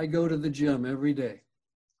is that I go to the gym every day.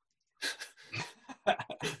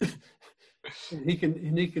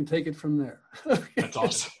 and he can take it from there. That's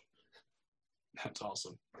awesome. That's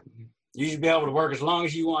awesome. You should be able to work as long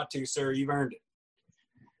as you want to, sir. You've earned it.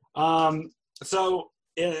 So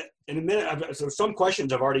in a minute, so some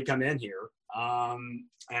questions have already come in here. And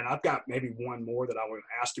I've got maybe one more that I want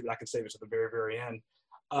to ask you, but I can save it to the very, very end.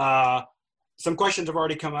 Some questions have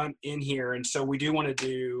already come in here. And so we do want to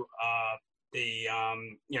do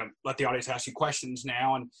let the audience ask you questions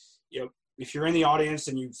now. And, if you're in the audience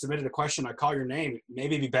and you've submitted a question, I call your name.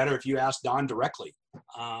 Maybe it'd be better if you ask Don directly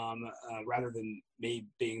rather than me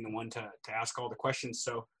being the one to ask all the questions.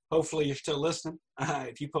 So hopefully you're still listening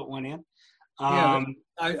if you put one in.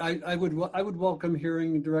 I would welcome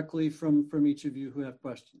hearing directly from each of you who have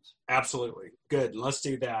questions. Absolutely. Good. Let's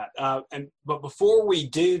do that. But before we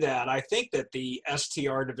do that, I think that the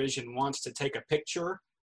STR division wants to take a picture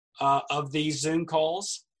of these Zoom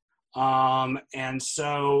calls. And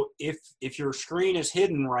so if your screen is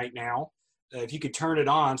hidden right now, if you could turn it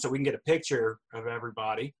on so we can get a picture of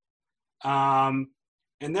everybody. And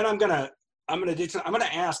then I'm going to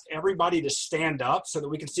ask everybody to stand up so that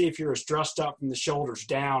we can see if you're as dressed up from the shoulders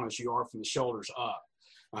down as you are from the shoulders up.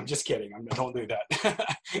 I'm just kidding. Don't do that.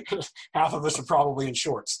 Half of us are probably in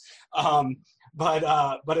shorts.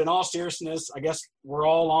 But in all seriousness, I guess we're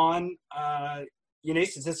all on.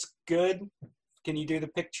 Eunice, is this good? Can you do the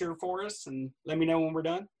picture for us and let me know when we're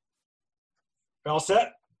done? All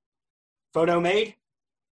set? Photo made?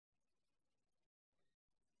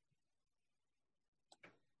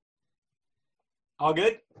 All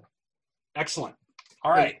good? Excellent. All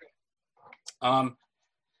right.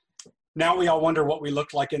 Now we all wonder what we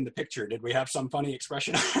looked like in the picture. Did we have some funny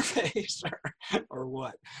expression on our face or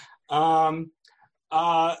what?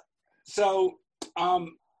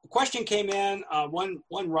 Question came in, one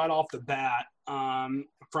right off the bat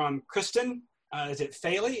from Kristen. Is it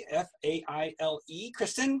Faile? F-A-I-L-E?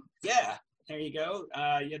 Kristen? Yeah, there you go.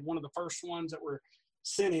 You had one of the first ones that were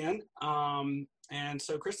sent in. And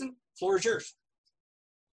so, Kristen, floor is yours.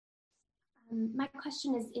 My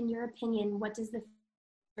question is, in your opinion, what does the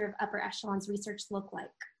future of upper echelons research look like?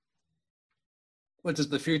 What does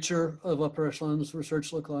the future of upper echelons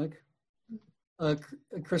research look like?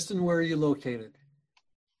 Kristen, where are you located?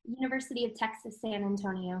 University of Texas, San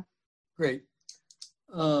Antonio. Great.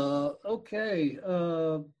 Okay.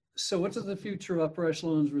 So what does the future of upper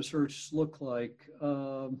echelons research look like?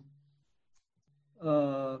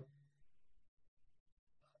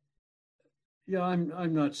 Yeah,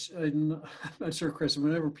 I'm not sure, Chris.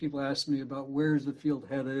 Whenever people ask me about where's the field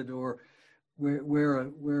headed or where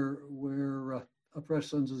upper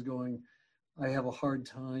echelons is going, I have a hard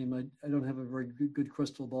time. I don't have a very good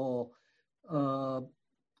crystal ball.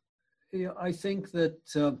 Yeah, I think that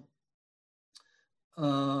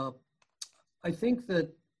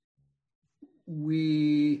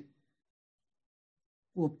we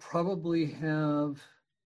will probably have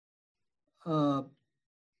a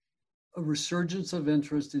resurgence of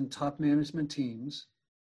interest in top management teams,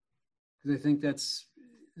 because I think that's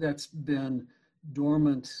been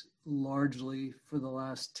dormant largely for the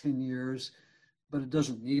last 10 years, but it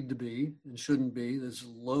doesn't need to be and shouldn't be. There's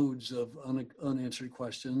loads of unanswered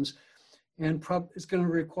questions. And it's going to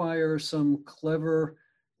require some clever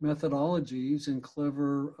methodologies and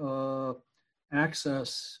clever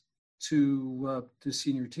access to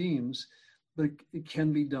senior teams, but it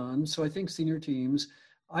can be done. So I think senior teams.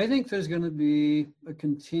 I think there's going to be a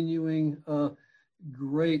continuing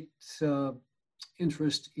great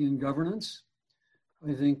interest in governance.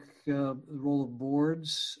 I think the role of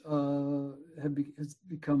boards has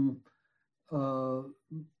become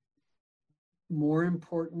more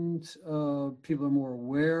important. People are more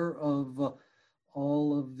aware of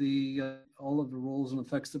all of the roles and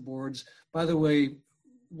effects of boards. By the way,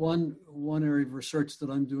 one area of research that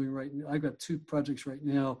I'm doing right now, I've got 2 projects right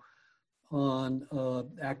now on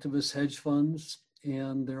activist hedge funds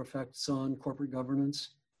and their effects on corporate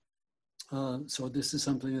governance. So this is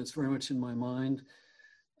something that's very much in my mind.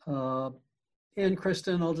 And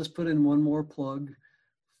Kristen, I'll just put in one more plug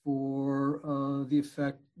for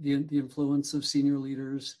the influence of senior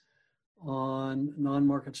leaders on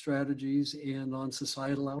non-market strategies and on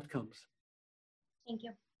societal outcomes. Thank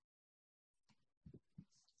you.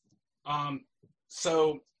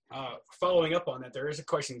 Following up on that, there is a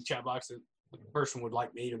question in the chat box that the person would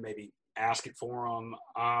like me to maybe ask it for them.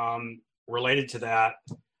 Related to that,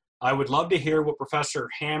 I would love to hear what Professor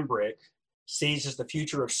Hambrick sees as the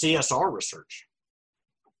future of CSR research.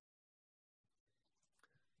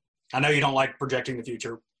 I know you don't like projecting the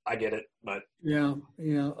future. I get it, but. Yeah.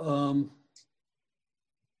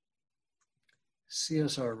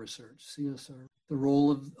 CSR research, the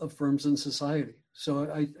role of firms in society.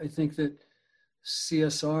 So I think that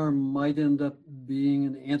CSR might end up being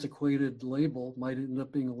an antiquated label, might end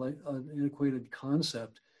up being an antiquated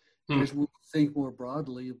concept, because we'll think more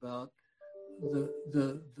broadly about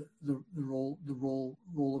the role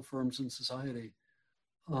of firms in society.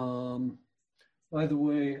 By the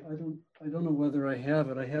way, I don't know whether I have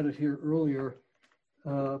it. I had it here earlier.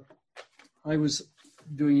 I was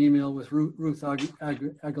doing email with Ruth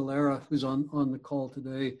Aguilera, who's on the call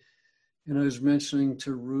today. And I was mentioning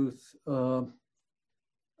to Ruth a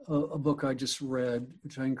book I just read,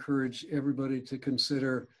 which I encourage everybody to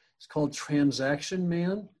consider. It's called Transaction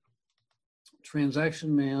Man.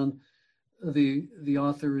 Transaction Man. The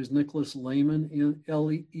author is Nicholas Lemann,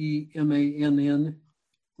 L-E-M-A-N-N,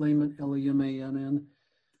 Lemann, L-E-M-A-N-N.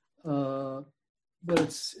 But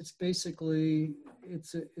it's basically a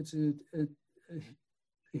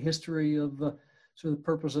history of sort of the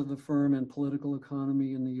purpose of the firm and political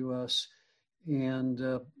economy in the U.S. and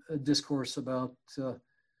a discourse about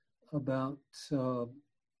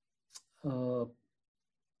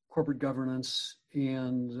corporate governance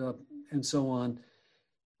and so on.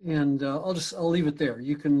 And I'll leave it there.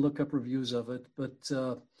 You can look up reviews of it, but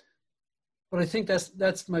I think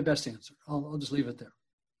that's my best answer. I'll just leave it there.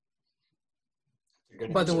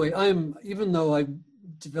 By the way, even though I've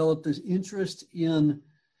developed this interest in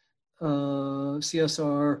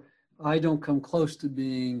CSR, I don't come close to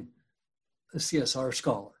being a CSR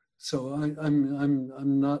scholar. So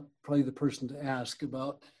I'm not probably the person to ask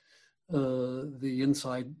about the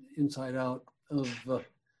inside out of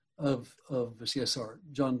CSR.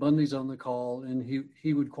 John Bundy's on the call, and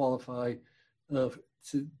he would qualify as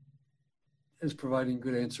providing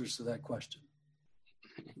good answers to that question,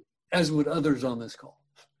 as would others on this call.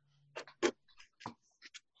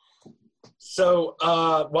 So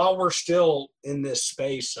while we're still in this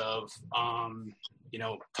space of,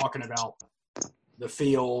 talking about the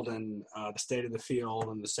field and the state of the field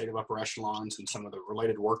and the state of upper echelons and some of the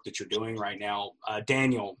related work that you're doing right now,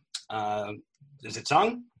 Daniel, is it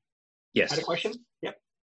Sung? Yes. Had a question? Yep.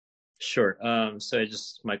 Sure. So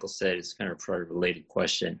Michael said it's kind of a related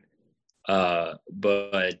question.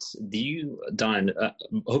 But do you, Don,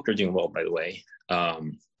 hope you're doing well, by the way.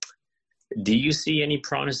 Do you see any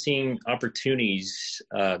promising opportunities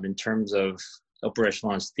in terms of upper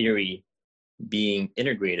echelons theory being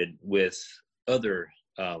integrated with other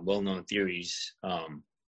well-known theories,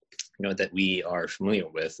 that we are familiar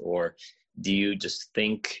with? Or do you just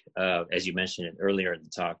think, as you mentioned earlier in the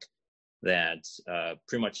talk, that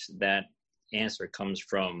pretty much that answer comes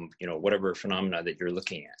from, whatever phenomena that you're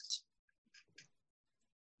looking at?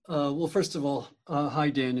 Well, first of all,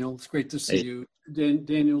 hi, Daniel. It's great to see you.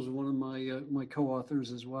 Daniel's one of my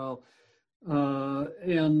co-authors as well. I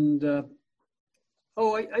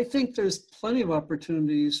think there's plenty of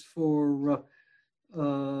opportunities for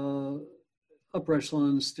upper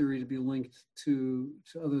echelons theory to be linked to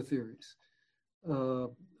other theories.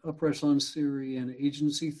 Upper echelons theory and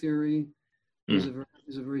agency theory is a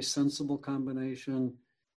very sensible combination.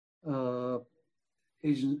 Upper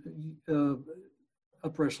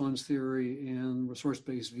echelons theory and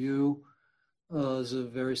resource-based view is a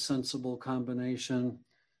very sensible combination.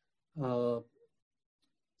 Top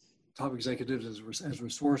executives as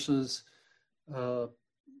resources.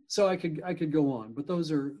 So I could go on, but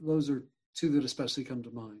those are two that especially come to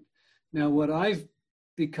mind. Now, what I've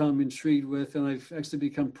become intrigued with, and I've actually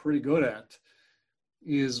become pretty good at,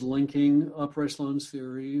 is linking upper echelons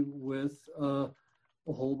theory with a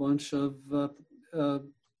whole bunch of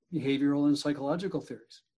behavioral and psychological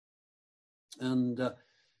theories. And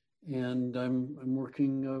I'm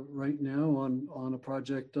working right now on a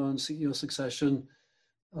project on CEO succession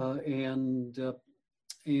and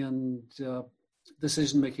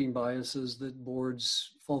decision-making biases that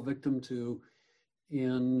boards fall victim to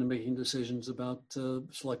in making decisions about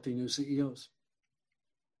selecting new CEOs.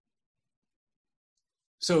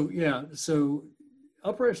 So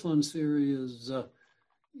upper echelons theory is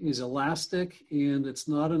elastic, and it's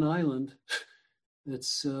not an island.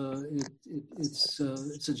 It's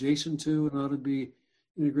adjacent to and ought to be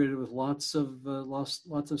integrated with lots of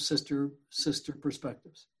sister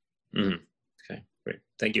perspectives. Mm-hmm. Okay, great,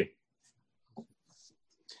 thank you.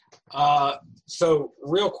 So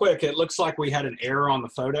real quick, it looks like we had an error on the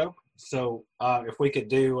photo. So if we could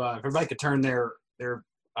do, if everybody could turn their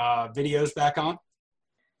videos back on.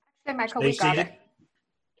 Actually, Michael, we got it.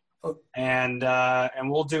 And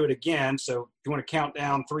we'll do it again. So you want to count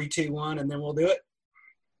down 3, 2, 1, and then we'll do it.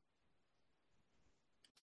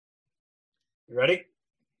 You ready?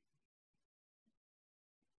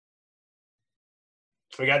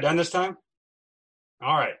 So we got done this time?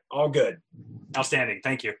 All right, all good. Outstanding,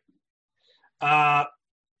 thank you.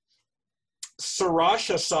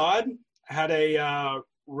 Sarash Assad had a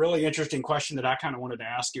really interesting question that I kind of wanted to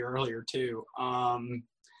ask you earlier too,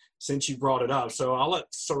 since you brought it up. So I'll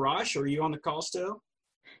let Sarash, are you on the call still?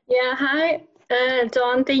 Yeah, hi,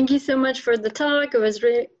 Don, thank you so much for the talk. It was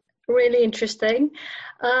really interesting.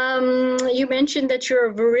 You mentioned that you're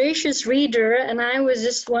a voracious reader, and I was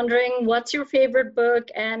just wondering, what's your favorite book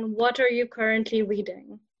and what are you currently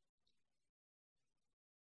reading?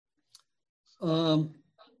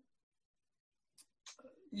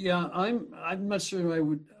 Yeah, I'm not sure I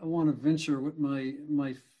want to venture what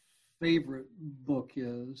my favorite book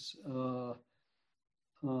is.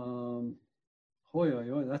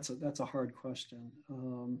 That's a hard question.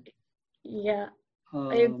 Yeah,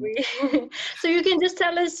 I agree. So you can just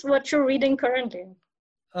tell us what you're reading currently.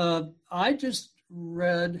 I just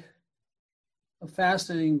read a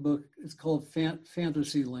fascinating book. It's called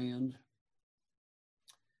Fantasyland.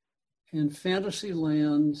 And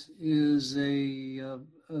Fantasyland is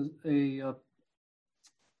it's an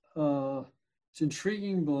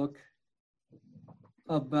intriguing book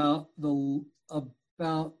about the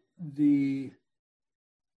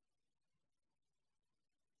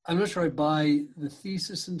I'm not sure I buy the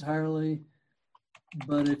thesis entirely,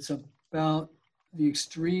 but it's about the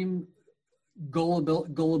extreme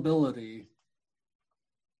gullibility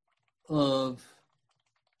of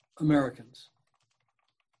Americans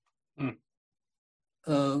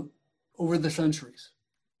over the centuries.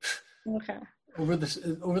 Okay. Over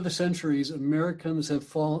the centuries, Americans have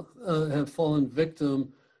fallen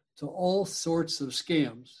victim to all sorts of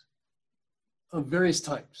scams of various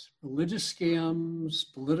types: religious scams,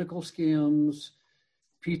 political scams,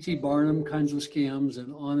 P.T. Barnum kinds of scams,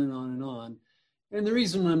 and on and on and on. And the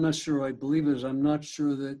reason I'm not sure I believe it is I'm not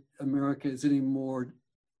sure that America is any more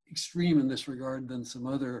extreme in this regard than some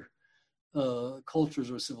other cultures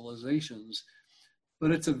or civilizations.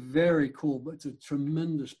 But it's a very cool, it's a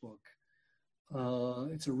tremendous book.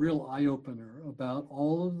 It's a real eye-opener about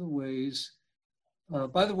all of the ways.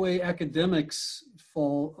 By the way, academics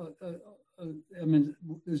fall,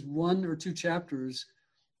 there's 1 or 2 chapters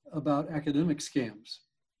about academic scams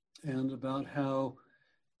and about how,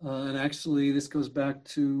 and actually this goes back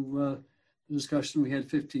to the discussion we had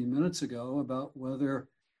 15 minutes ago about whether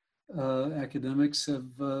academics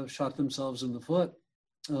have shot themselves in the foot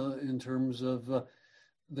in terms of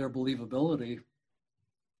their believability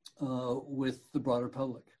with the broader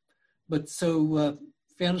public. But so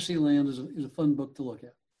Fantasyland is a fun book to look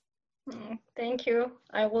at. Thank you.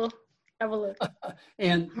 I will have a look.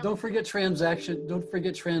 And don't forget Transaction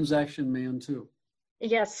Man too.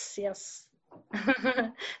 Yes.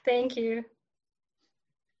 Thank you.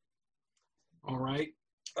 All right.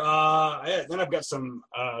 Then I've got some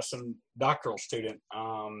doctoral student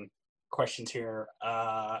questions here,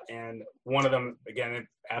 and one of them again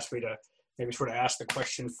asked me to maybe sort of ask the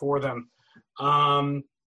question for them.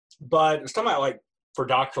 But it's talking about like for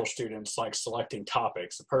doctoral students, like selecting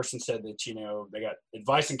topics. The person said that they got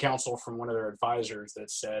advice and counsel from one of their advisors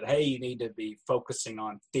that said, "Hey, you need to be focusing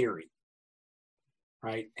on theory."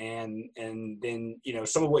 Right. And then,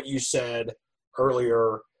 some of what you said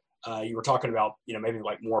earlier, you were talking about, maybe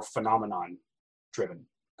like more phenomenon driven,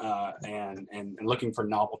 and looking for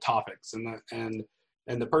novel topics. And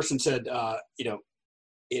the person said,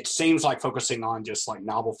 it seems like focusing on just like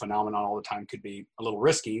novel phenomenon all the time could be a little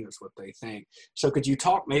risky. Is what they think. So could you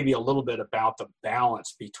talk maybe a little bit about the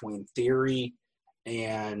balance between theory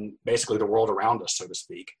and basically the world around us, so to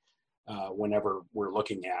speak, whenever we're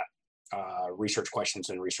looking at research questions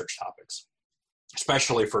and research topics,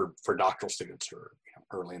 especially for doctoral students who are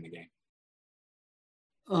early in the game?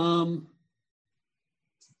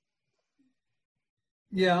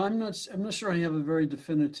 Yeah, I'm not sure I have a very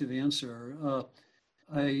definitive answer.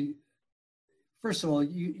 First of all,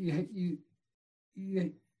 you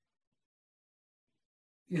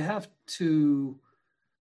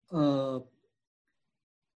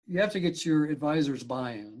have to get your advisor's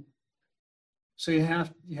buy-in. So you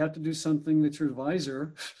have to do something that your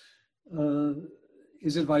advisor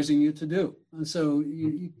is advising you to do. And so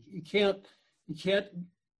you can't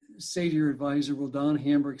say to your advisor, "Well, Don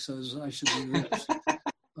Hambrick says I should do this."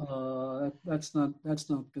 That's not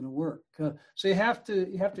going to work. So you have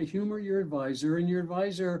to humor your advisor, and your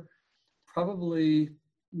advisor probably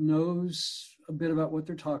knows a bit about what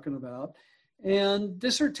they're talking about. And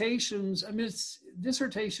dissertations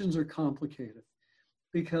are complicated,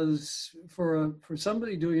 because for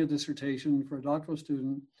somebody doing a dissertation, for a doctoral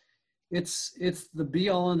student, it's the be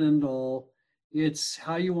all and end all. It's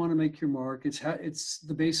how you want to make your mark. It's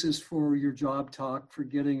the basis for your job talk for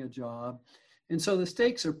getting a job. And so the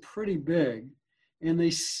stakes are pretty big, and the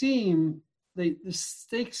stakes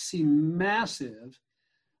seem massive.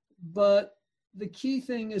 But the key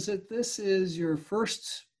thing is that this is your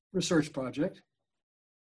first research project.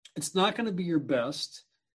 It's not going to be your best.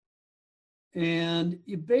 And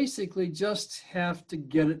you basically just have to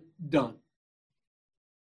get it done.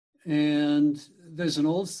 And there's an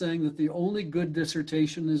old saying that the only good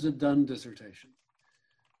dissertation is a done dissertation.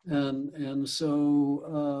 And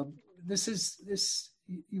so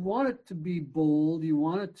you want it to be bold, you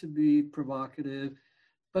want it to be provocative,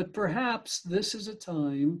 but perhaps this is a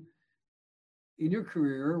time in your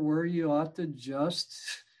career where you ought to just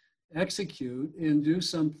execute and do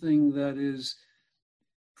something that is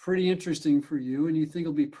pretty interesting for you and you think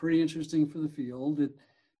will be pretty interesting for the field.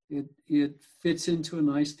 It fits into a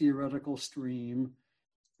nice theoretical stream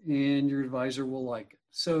and your advisor will like it.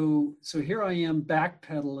 So here I am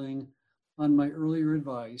backpedaling on my earlier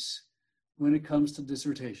advice when it comes to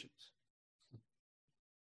dissertations.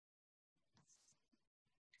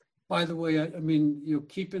 By the way, I mean,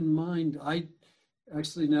 keep in mind, I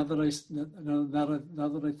actually, now that I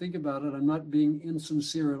think about it, I'm not being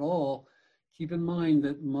insincere at all. Keep in mind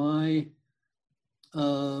that my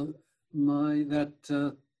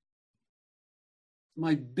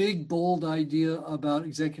big, bold idea about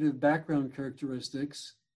executive background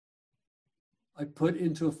characteristics, I put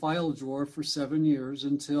into a file drawer for 7 years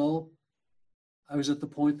until I was at the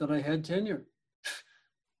point that I had tenure.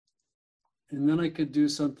 And then I could do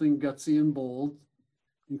something gutsy and bold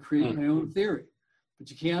and create my own theory.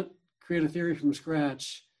 But you can't create a theory from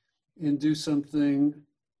scratch and do something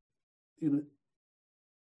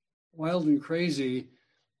wild and crazy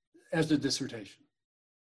as a dissertation.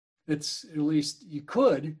 It's, at least you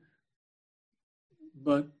could,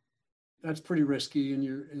 but that's pretty risky,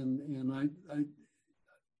 and I'm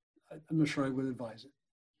not sure I would advise it.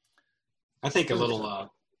 I think a little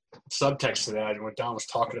subtext to that, and what Don was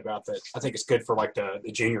talking about, that I think it's good for like the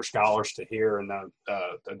junior scholars to hear and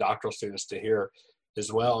the doctoral students to hear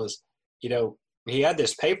as well, is, he had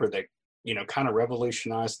this paper that, kind of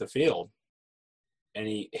revolutionized the field, and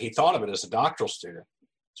he thought of it as a doctoral student.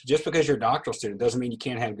 So just because you're a doctoral student doesn't mean you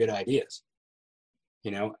can't have good ideas.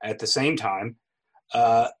 At the same time,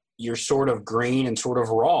 you're sort of green and sort of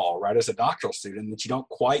raw, right, as a doctoral student, that you don't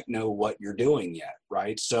quite know what you're doing yet,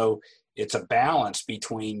 right? So it's a balance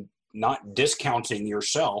between not discounting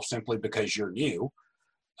yourself simply because you're new,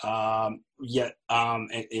 and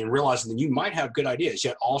realizing that you might have good ideas,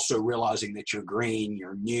 yet also realizing that you're green,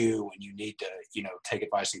 you're new, and you need to, take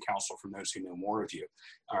advice and counsel from those who know more of you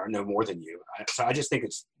or know more than you. So I just think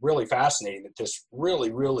it's really fascinating that this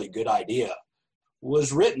really, really good idea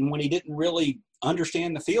was written when he didn't really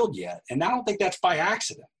understand the field yet. And I don't think that's by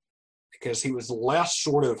accident, because he was less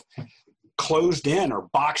sort of closed in or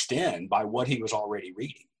boxed in by what he was already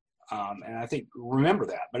reading. And I think, remember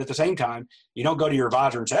that. But at the same time, you don't go to your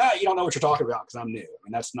advisor and say, you don't know what you're talking about because I'm new. I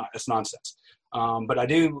mean, that's nonsense. But I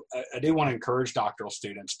do want to encourage doctoral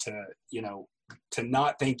students to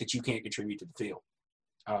not think that you can't contribute to the field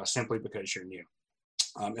simply because you're new.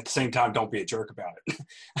 At the same time, don't be a jerk about it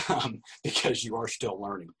because you are still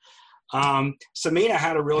learning. Samina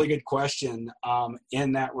had a really good question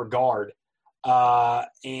in that regard.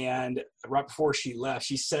 And right before she left,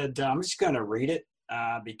 she said, I'm just going to read it.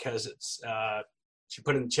 Because it's, she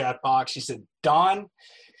put in the chat box, she said, Don,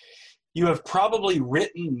 you have probably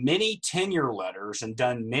written many tenure letters and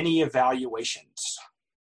done many evaluations.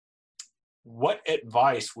 What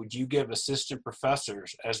advice would you give assistant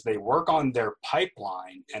professors as they work on their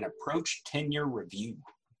pipeline and approach tenure review?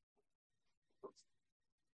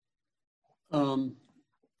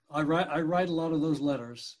 I write a lot of those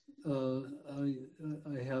letters. I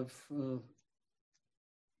have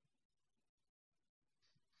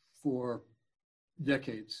for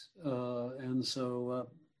decades. And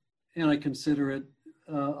I consider it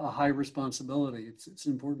a high responsibility. It's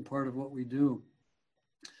an important part of what we do.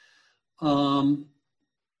 I'm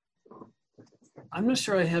not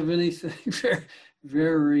sure I have anything very,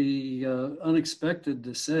 very unexpected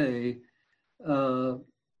to say.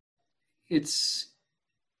 It's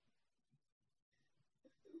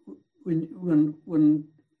when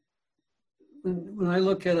I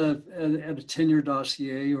look at a tenure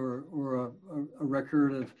dossier or a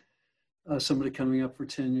record of somebody coming up for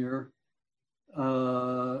tenure,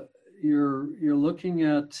 you're looking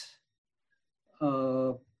at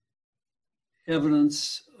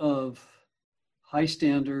evidence of high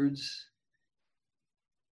standards,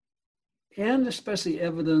 and especially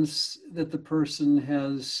evidence that the person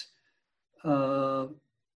has a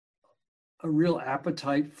real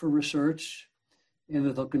appetite for research, and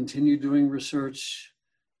that they'll continue doing research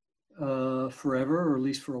forever, or at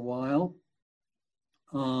least for a while.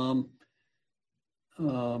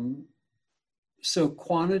 So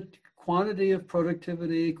quantity of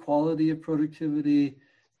productivity, quality of productivity.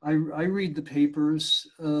 I read the papers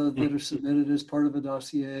that are submitted as part of a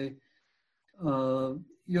dossier. You're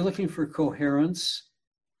looking for coherence.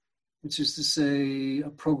 which is to say a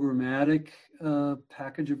programmatic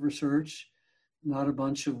package of research, not a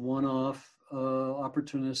bunch of one-off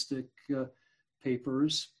opportunistic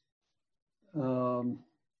papers.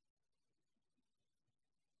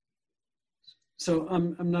 So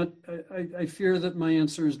I fear that my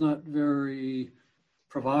answer is not very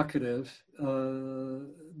provocative,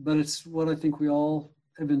 but it's what I think we all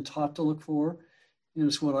have been taught to look for, and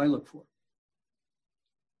it's what I look for.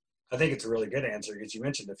 I think it's a really good answer because you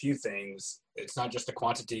mentioned a few things. It's not just the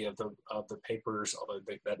quantity of the papers, although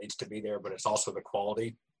that needs to be there, but it's also the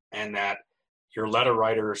quality, and that your letter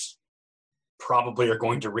writers probably are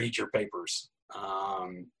going to read your papers.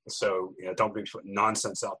 So don't be putting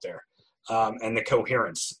nonsense out there. And the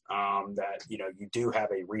coherence, that you do have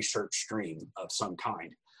a research stream of some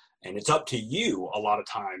kind, and it's up to you a lot of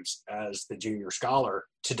times as the junior scholar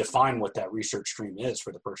to define what that research stream is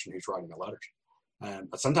for the person who's writing the letters.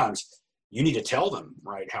 But sometimes you need to tell them,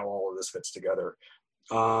 right, how all of this fits together.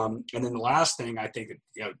 And then the last thing I think,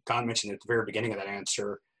 Don mentioned at the very beginning of that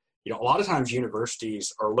answer, a lot of times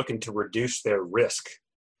universities are looking to reduce their risk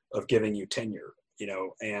of giving you tenure,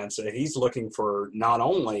 and so he's looking for not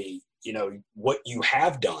only, what you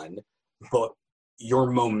have done, but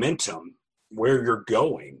your momentum, where you're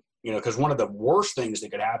going, because one of the worst things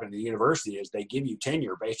that could happen to the university is they give you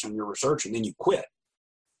tenure based on your research and then you quit.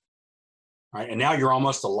 Right. And now you're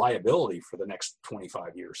almost a liability for the next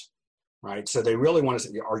 25 years. Right. So they really want to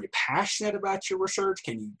say, are you passionate about your research?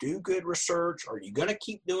 Can you do good research? Are you going to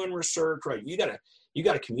keep doing research? Right. You got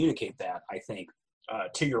to communicate that, I think,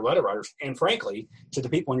 to your letter writers and frankly, to the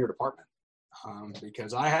people in your department.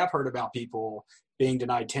 Because I have heard about people being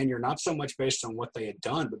denied tenure, not so much based on what they had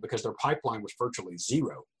done, but because their pipeline was virtually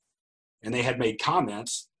zero. And they had made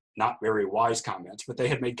comments, not very wise comments, but they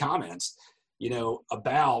had made comments,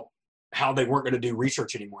 about how they weren't going to do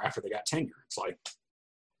research anymore after they got tenure. It's like,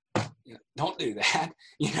 don't do that,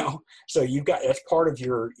 So you've got, that's part of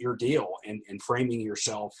your deal in framing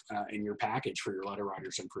yourself in your package for your letter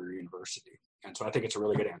writers and for your university. And so I think it's a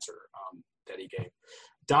really good answer that he gave.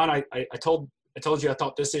 Don, I told you I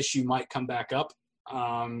thought this issue might come back up,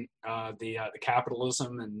 the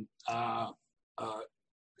capitalism and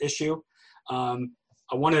issue. I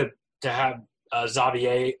wanted to have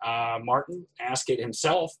Xavier Martin ask it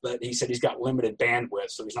himself, but he said he's got limited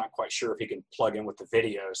bandwidth, so he's not quite sure if he can plug in with the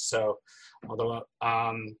videos. So although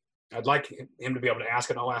I'd like him to be able to ask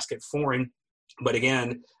it, I'll ask it for him. But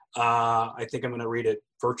again, I think I'm going to read it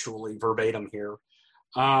virtually verbatim here.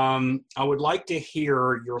 I would like to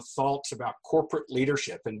hear your thoughts about corporate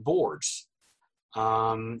leadership and boards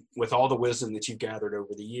with all the wisdom that you've gathered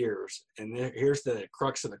over the years. And here's the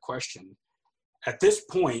crux of the question. At this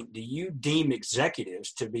point, do you deem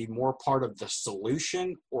executives to be more part of the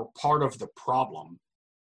solution or part of the problem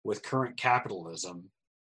with current capitalism?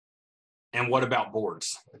 And what about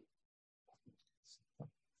boards?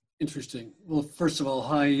 Interesting. Well, first of all,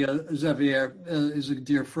 hi, Xavier is a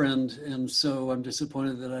dear friend, and so I'm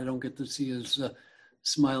disappointed that I don't get to see his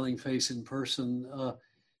smiling face in person.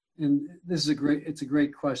 And this is it's a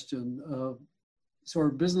great question. So are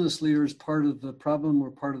business leaders part of the problem or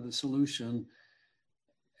part of the solution?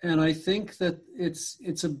 And I think that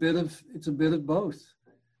it's a bit of both,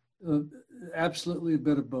 absolutely a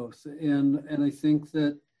bit of both. And I think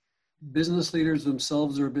that business leaders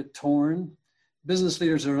themselves are a bit torn. Business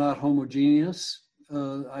leaders are not homogeneous.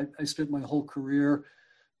 I spent my whole career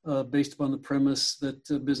based upon the premise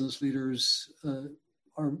that business leaders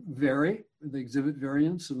vary. They exhibit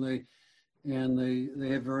variance, and they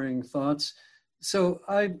have varying thoughts. So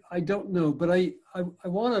I don't know, but I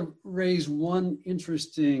want to raise one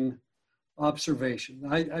interesting observation.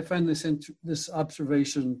 I find this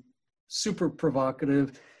observation super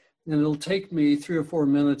provocative, and it'll take me 3 or 4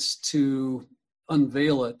 minutes to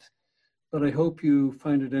unveil it, but I hope you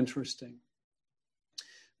find it interesting.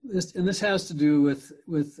 This has to do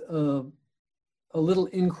with a little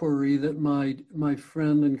inquiry that my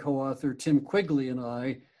friend and co-author Tim Quigley and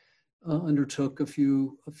I undertook a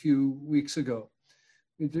few weeks ago.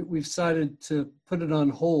 We've decided to put it on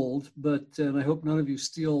hold, and I hope none of you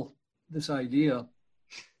steal this idea.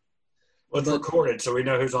 Well, it's recorded, so we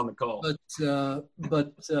know who's on the call.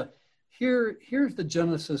 But here's the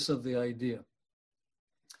genesis of the idea.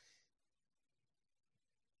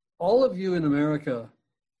 All of you in America,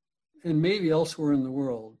 and maybe elsewhere in the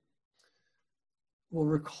world, will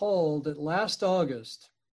recall that last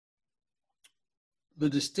August, the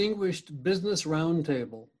Distinguished Business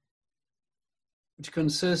Roundtable, which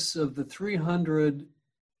consists of the 300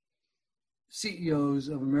 CEOs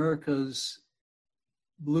of America's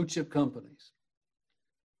blue chip companies,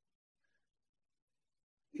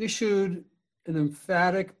 issued an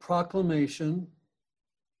emphatic proclamation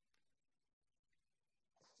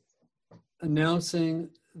announcing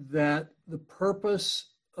that the purpose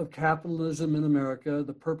of capitalism in America,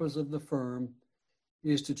 the purpose of the firm,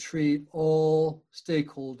 is to treat all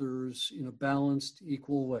stakeholders in a balanced,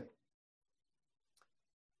 equal way.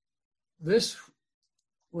 This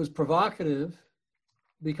was provocative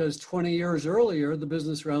because 20 years earlier, the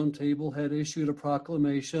Business Roundtable had issued a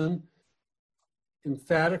proclamation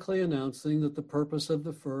emphatically announcing that the purpose of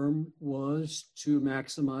the firm was to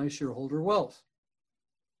maximize shareholder wealth.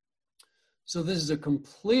 So this is a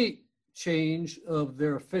complete change of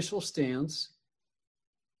their official stance,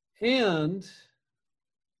 and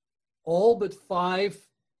all but 5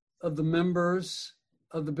 of the members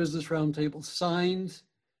of the Business Roundtable signed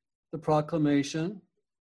the proclamation,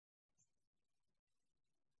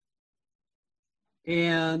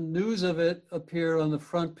 and news of it appeared on the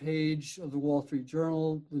front page of the Wall Street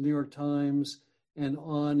Journal, the New York Times, and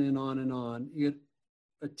on and on and on. It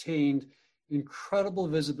attained incredible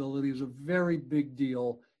visibility. It was a very big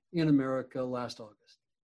deal in America last August.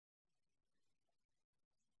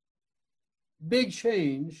 Big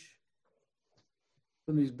change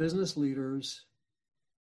from these business leaders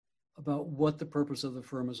about what the purpose of the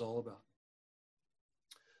firm is all about.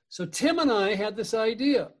 So Tim and I had this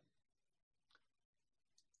idea.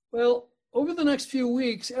 Well, over the next few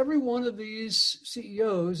weeks, every one of these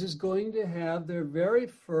CEOs is going to have their very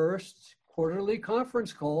first quarterly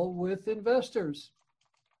conference call with investors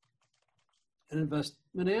and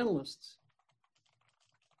investment analysts.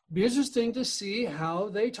 Be interesting to see how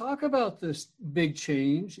they talk about this big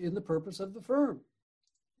change in the purpose of the firm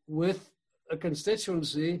with a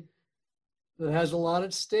constituency that has a lot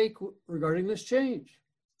at stake regarding this change,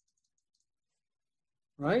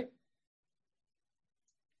 right?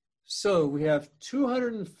 So we have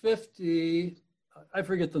 250, I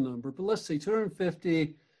forget the number, but let's say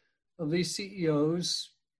 250 of these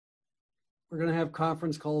CEOs. We're going to have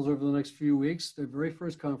conference calls over the next few weeks, their very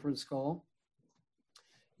first conference call.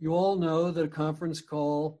 You all know that a conference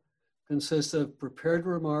call consists of prepared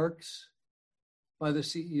remarks by the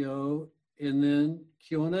CEO and then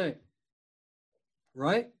Q&A,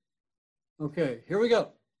 right? Okay, here we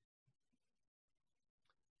go.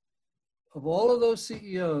 Of all of those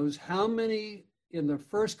CEOs, how many in their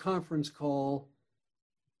first conference call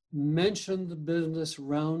mentioned the Business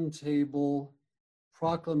Roundtable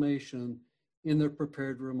proclamation in their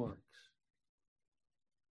prepared remarks?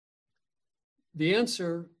 The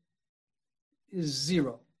answer is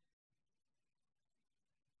 0,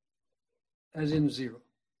 as in 0.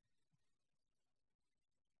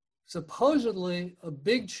 Supposedly a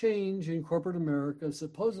big change in corporate America,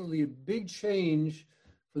 supposedly a big change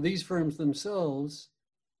for these firms themselves,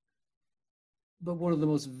 but one of the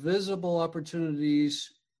most visible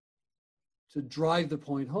opportunities to drive the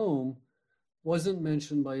point home wasn't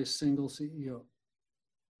mentioned by a single CEO.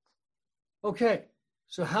 Okay,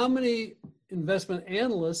 so how many investment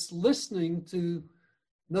analysts listening to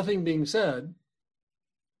nothing being said?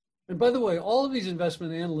 And by the way, all of these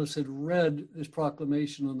investment analysts had read this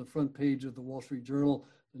proclamation on the front page of the Wall Street Journal,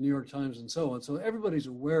 the New York Times, and so on. So everybody's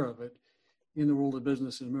aware of it in the world of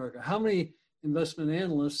business in America. How many investment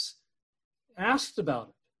analysts asked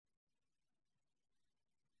about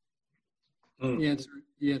it?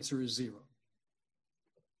 The answer is 0.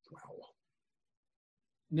 Wow.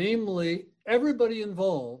 Namely, everybody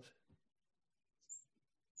involved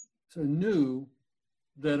knew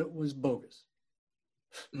that it was bogus.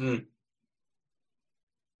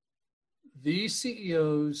 These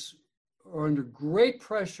CEOs are under great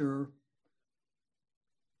pressure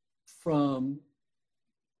from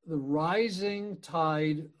the rising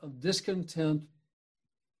tide of discontent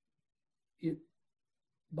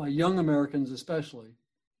by young Americans especially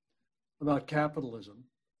about capitalism.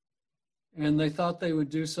 And they thought they would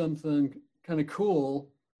do something kind of cool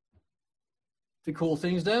to cool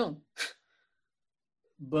things down.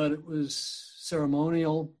 But it was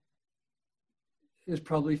ceremonial. It was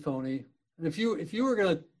probably phony. And if you were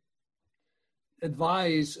going to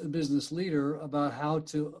advise a business leader about how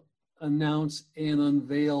to announce and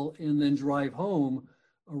unveil and then drive home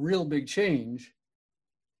a real big change,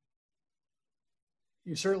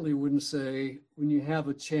 you certainly wouldn't say, when you have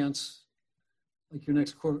a chance, like your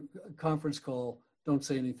next conference call, don't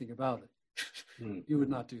say anything about it. You would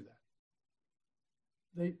not do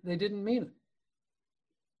that. They didn't mean it.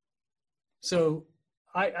 So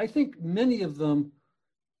I think many of them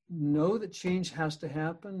know that change has to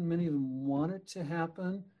happen. Many of them want it to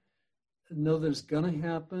happen, know that it's going to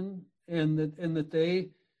happen, and that they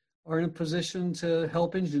are in a position to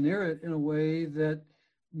help engineer it in a way that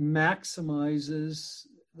maximizes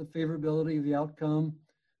the favorability of the outcome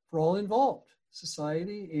for all involved,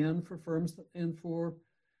 society and for firms and for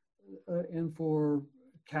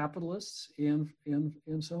capitalists and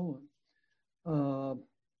so on.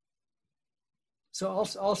 So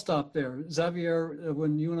I'll stop there. Xavier,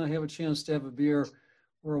 when you and I have a chance to have a beer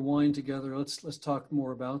or a wine together, let's talk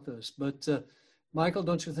more about this. But Michael,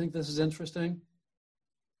 don't you think this is interesting?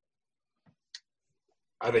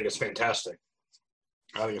 I think it's fantastic.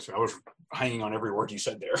 I was hanging on every word you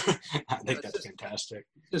said there. I think that's fantastic.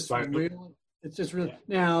 It's just really. Yeah.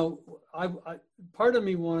 Now, I part of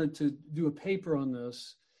me wanted to do a paper on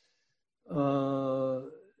this,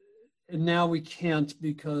 and now we can't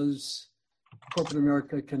because corporate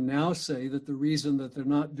America can now say that the reason that they're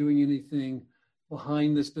not doing anything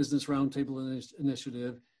behind this Business Roundtable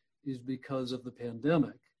initiative is because of the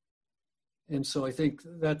pandemic. And so I think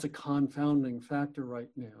that's a confounding factor right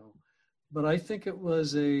now. But I think it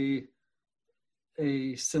was a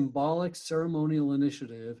symbolic ceremonial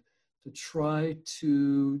initiative to try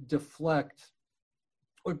to deflect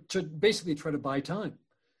or to basically try to buy time.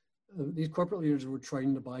 These corporate leaders were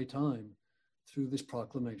trying to buy time through this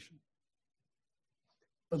proclamation.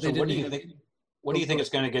 But so what do you think? What do you think it's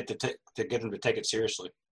going to get to get them to take it seriously?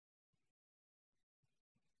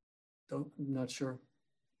 I'm not sure.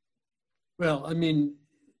 Well, I mean,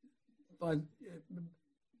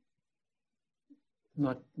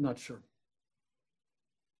 not sure.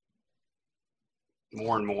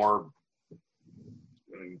 More and more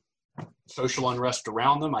social unrest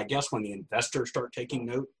around them. I guess when the investors start taking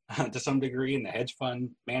note to some degree, and the hedge fund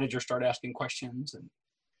managers start asking questions, and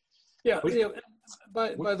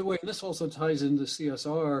by the way, this also ties into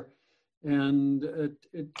CSR, and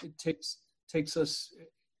it takes us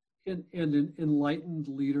in enlightened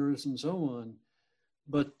leaders and so on.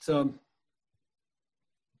 But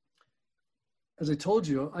as I told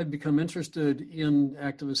you, I've become interested in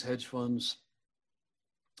activist hedge funds.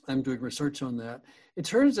 I'm doing research on that. It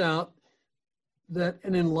turns out that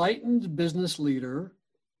an enlightened business leader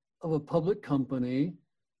of a public company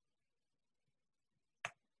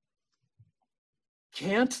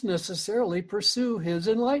can't necessarily pursue his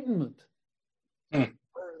enlightenment. Her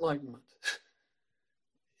enlightenment.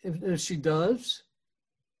 If she does,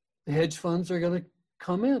 the hedge funds are going to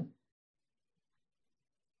come in.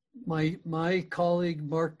 My colleague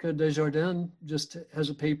Marc Desjardins just has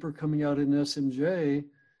a paper coming out in SMJ.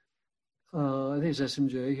 I think it's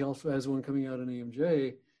SMJ. He also has one coming out in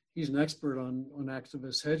EMJ. He's an expert on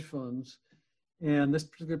activist hedge funds, and this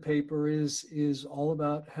particular paper is all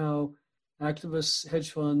about how activist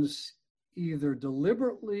hedge funds either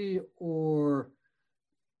deliberately or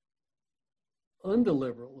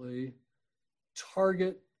undeliberately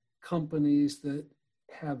target companies that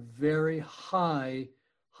have very highly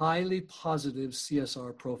positive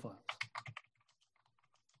CSR profiles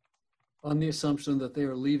on the assumption that they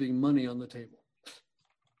are leaving money on the table.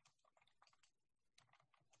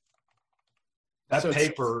 That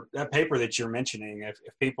paper that you're mentioning, if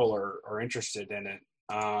people are interested in it,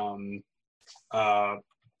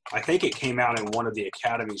 I think it came out in one of the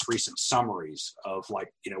Academy's recent summaries of what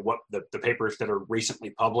the papers that are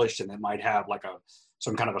recently published, and it might have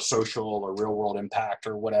some kind of a social or real world impact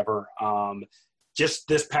or whatever. Just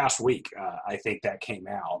this past week, I think that came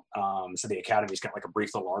out. So the Academy's got a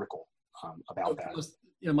brief little article about that.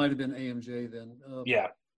 It might have been AMJ then. Yeah.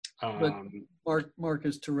 But Mark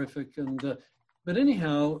is terrific. And but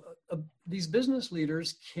anyhow, these business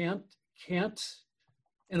leaders can't,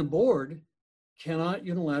 and a board cannot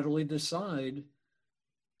unilaterally decide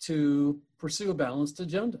to pursue a balanced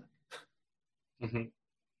agenda. Mm-hmm.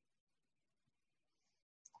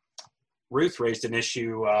 Ruth raised an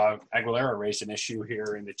issue, Aguilera raised an issue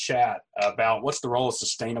here in the chat about what's the role of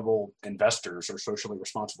sustainable investors or socially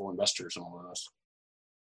responsible investors in all of this?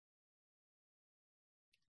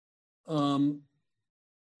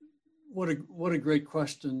 What a great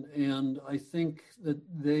question. And I think that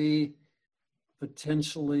they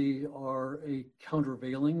potentially are a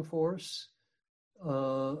countervailing force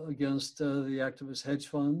against the activist hedge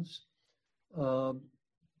funds.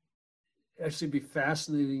 Actually be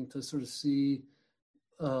fascinating to sort of see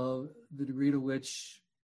the degree to which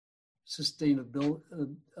sustainability,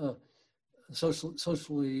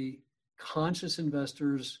 socially conscious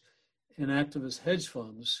investors and activist hedge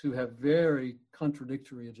funds who have very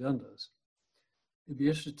contradictory agendas. It'd be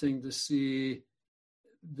interesting to see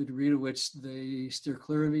the degree to which they steer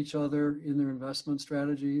clear of each other in their investment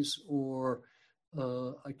strategies, or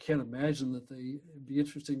I can't imagine that it'd be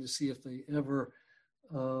interesting to see if they ever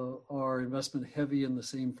are investment heavy in the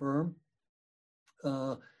same firm.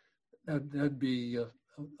 That'd be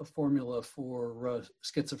a formula for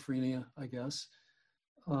schizophrenia, I guess.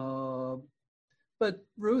 But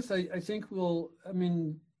Ruth, I think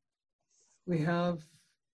we have,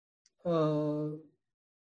 I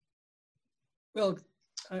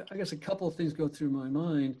guess a couple of things go through my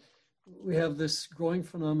mind. We have this growing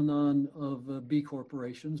phenomenon of B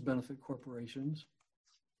corporations, benefit corporations.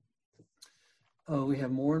 We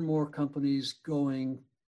have more and more companies going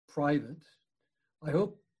private. I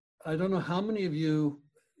don't know how many of you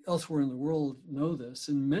elsewhere in the world know this,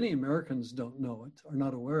 and many Americans don't know it, are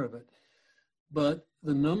not aware of it, but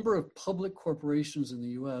the number of public corporations in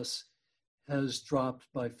the US has dropped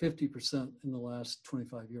by 50% in the last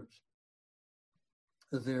 25 years.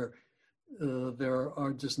 There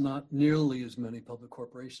are just not nearly as many public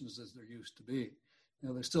corporations as there used to be.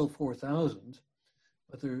 Now, there's still 4,000,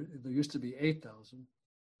 but there used to be 8,000.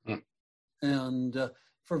 And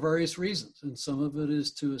for various reasons. And some of it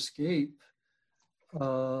is to escape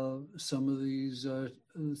some of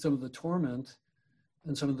the torment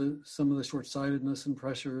and some of the short-sightedness and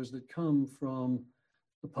pressures that come from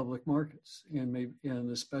the public markets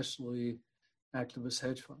and especially activist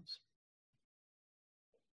hedge funds.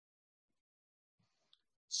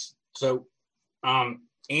 So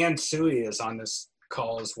Ann Sui is on this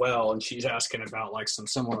call as well, and she's asking about like some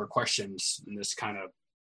similar questions in this kind of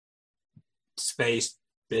space,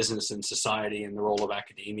 business and society, and the role of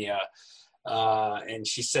academia. And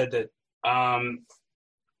she said that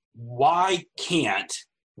why can't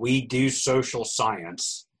we do social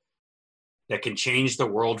science that can change the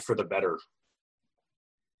world for the better?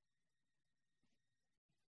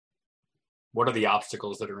 What are the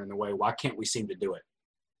obstacles that are in the way? Why can't we seem to do it?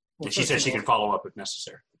 Well, and she said she can follow up if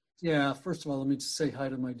necessary. Yeah, first of all, let me just say hi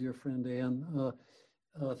to my dear friend, Ann.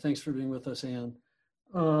 Thanks for being with us, Ann.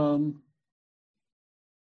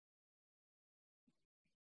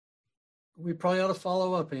 We probably ought to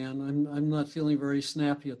follow up, Ann. I'm not feeling very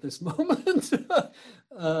snappy at this moment.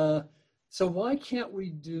 So why can't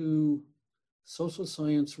we do social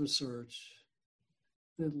science research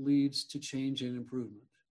that leads to change and improvement?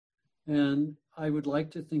 And I would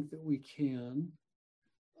like to think that we can.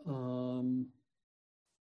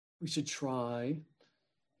 We should try.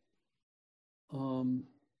 I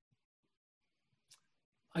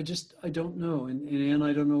don't know. And Ann,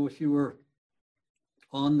 I don't know if you were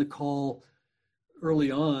on the call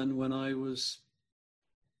early on when I was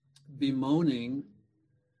bemoaning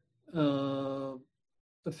the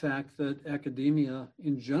fact that academia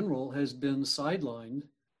in general has been sidelined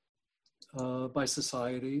by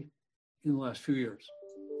society in the last few years.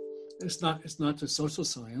 It's not just social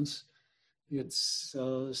science. It's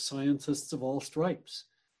scientists of all stripes.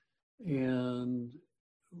 And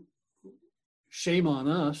shame on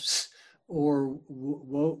us or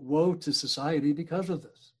woe to society because of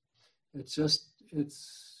this. It's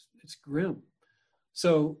grim.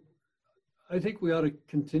 So I think we ought to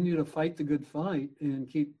continue to fight the good fight and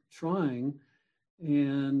keep trying.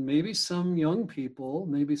 And maybe some young people,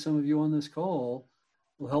 maybe some of you on this call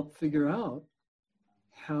will help figure out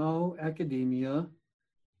how academia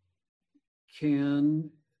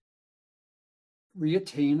can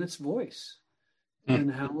reattain its voice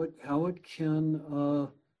and how it can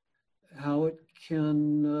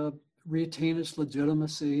reattain its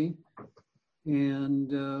legitimacy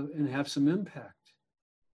and have some impact.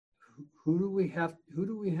 Who do we have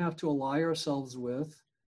to ally ourselves with?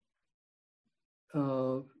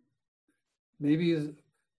 I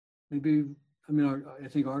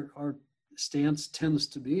think our stance tends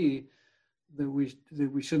to be that we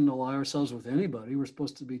shouldn't ally ourselves with anybody. We're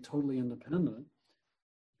supposed to be totally independent.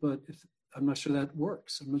 But I'm not sure that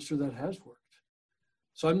works. I'm not sure that has worked.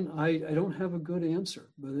 So I don't have a good answer,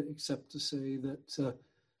 but except to say that the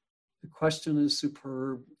question is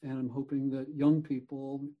superb, and I'm hoping that young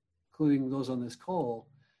people, including those on this call,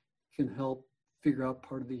 can help figure out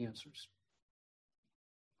part of the answers.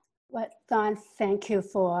 Well, Don, thank you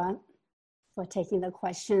for taking the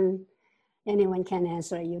question. Anyone can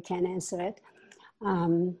answer it. You can answer it.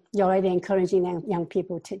 You're already encouraging young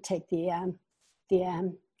people to take the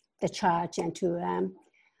charge and to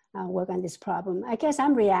work on this problem. I guess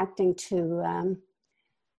I'm reacting to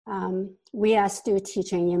we are still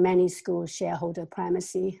teaching in many schools shareholder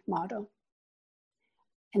primacy model.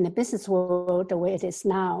 In the business world, the way it is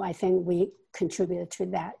now, I think we contributed to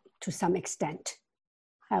that to some extent.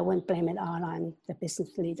 I wouldn't blame it all on the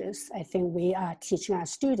business leaders. I think we are teaching our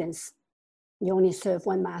students, you only serve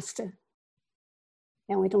one master.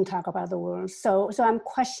 And we don't talk about the world. So I'm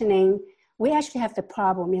questioning, we actually have the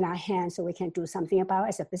problem in our hands so we can do something about it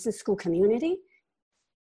as a business school community.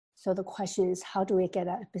 So the question is, how do we get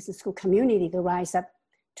a business school community to rise up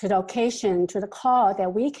to the occasion, to the call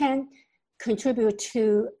that we can contribute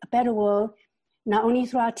to a better world not only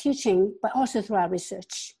through our teaching, but also through our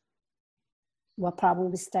research. What problem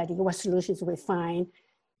we study, what solutions we find,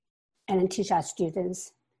 and then teach our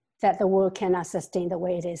students that the world cannot sustain the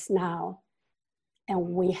way it is now. And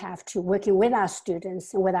we have to, working with our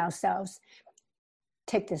students and with ourselves,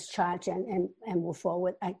 take this charge and move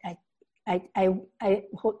forward. I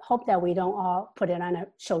hope that we don't all put it on the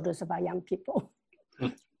shoulders of our young people.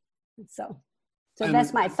 So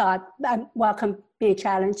that's my thought. I welcome being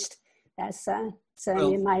challenged. That's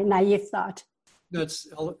certainly my naive thought. That's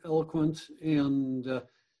eloquent, and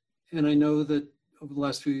I know that over the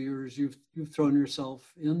last few years you've thrown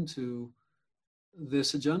yourself into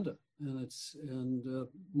this agenda, and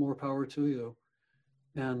more power to you.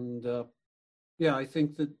 And yeah, I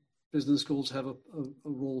think that business schools have a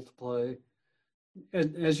role to play.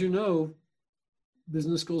 And as you know,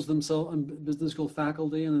 business schools themselves, and business school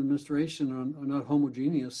faculty and administration are not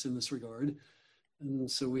homogeneous in this regard. And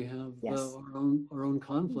so we have our own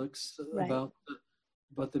conflicts about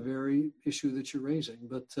the very issue that you're raising.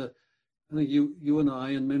 But I think you and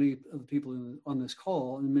I and many of the people on this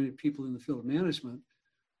call and many people in the field of management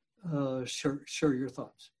share your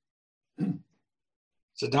thoughts.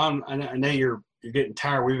 So Don, I know you're getting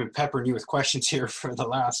tired. We've been peppering you with questions here for the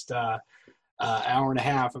last hour and a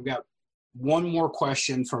half. I've got one more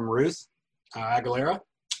question from Ruth Aguilera,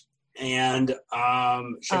 and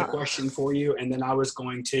she had a question for you, and then I was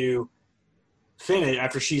going to finish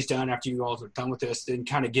after she's done, after you all are done with this, then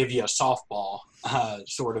kind of give you a softball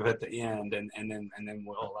sort of at the end, and then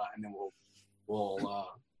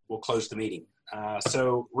we'll close the meeting.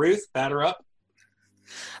 So Ruth, batter up.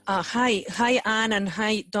 Hi, Anne, and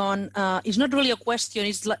hi, Don. It's not really a question.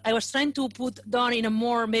 It's like I was trying to put Don in a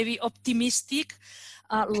more maybe optimistic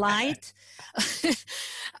light,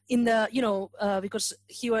 in the because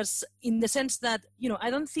he was in the sense that I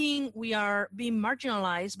don't think we are being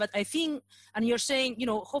marginalized, but I think, and you're saying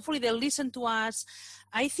hopefully they'll listen to us.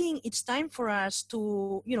 I think it's time for us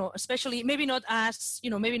to especially maybe not us,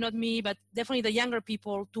 maybe not me, but definitely the younger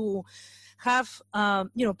people to have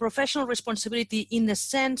professional responsibility in the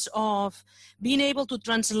sense of being able to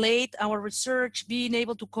translate our research, being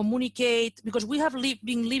able to communicate, because we have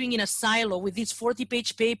been living in a silo with these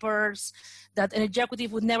 40-page papers that an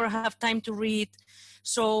executive would never have time to read.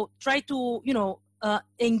 So try to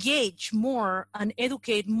engage more and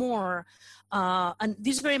educate more. And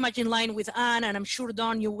this is very much in line with Anne, and I'm sure,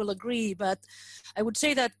 Don, you will agree, but I would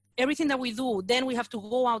say that everything that we do, then we have to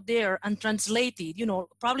go out there and translate it,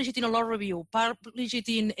 publish it in a law review, publish it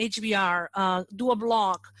in HBR, do a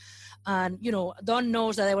blog. And, Don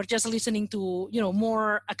knows that I was just listening to,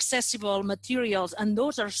 more accessible materials, and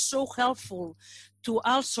those are so helpful to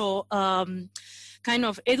also kind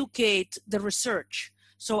of educate the research.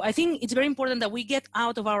 So I think it's very important that we get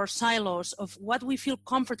out of our silos of what we feel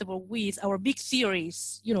comfortable with, our big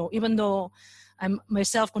theories, even though I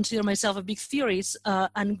myself consider myself a big theorist,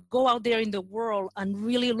 and go out there in the world and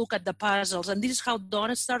really look at the puzzles. And this is how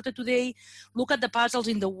Don started today. Look at the puzzles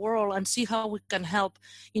in the world and see how we can help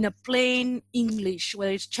in a plain English,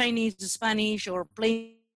 whether it's Chinese, Spanish, or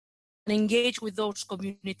plain, and engage with those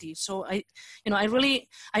communities. So I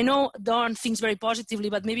know Don thinks very positively,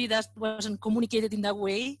 but maybe that wasn't communicated in that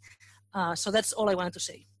way. So that's all I wanted to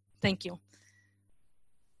say. Thank you.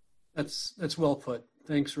 That's well put.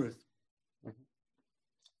 Thanks, Ruth.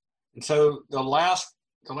 And so the last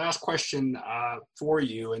question for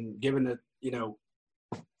you, and given that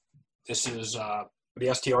this is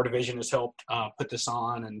the STR division has helped put this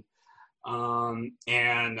on,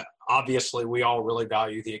 and obviously we all really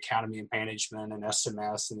value the Academy of Management and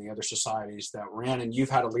SMS and the other societies that we're in, and you've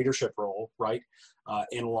had a leadership role, right,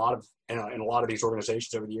 in a lot of these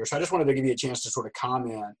organizations over the years. So I just wanted to give you a chance to sort of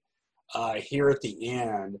comment here at the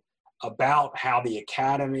end about how the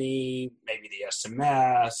Academy, maybe the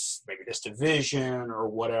SMS, maybe this division or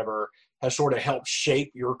whatever, has sort of helped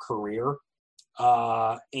shape your career,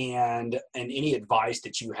 and any advice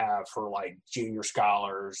that you have for like junior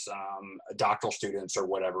scholars, doctoral students or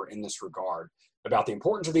whatever in this regard about the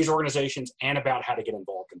importance of these organizations and about how to get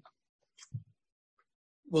involved in them.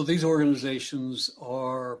 Well, these organizations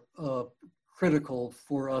are critical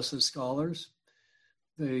for us as scholars.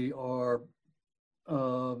 They are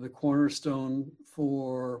the cornerstone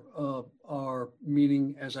for our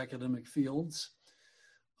meaning as academic fields.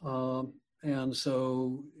 And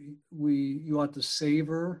so you ought to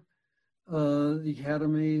savor the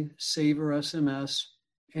Academy, savor SMS,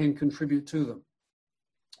 and contribute to them.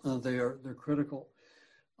 They're critical.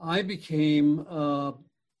 I became,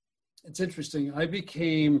 it's interesting, I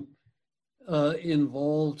became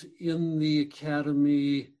involved in the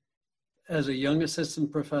Academy as a young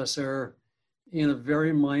assistant professor in a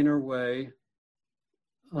very minor way.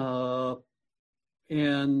 And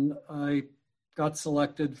I got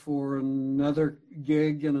selected for another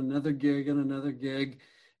gig and another gig and another gig.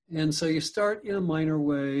 And so you start in a minor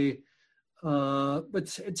way,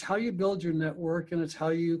 but it's how you build your network, and it's how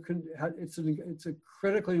you can, it's a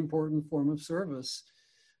critically important form of service.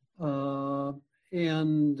 I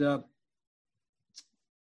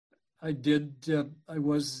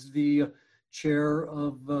was the chair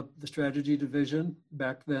of the strategy division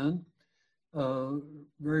back then,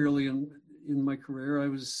 very early in my career.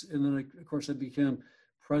 And then of course I became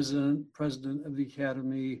president of the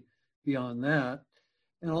Academy beyond that.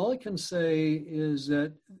 And all I can say is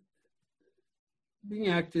that being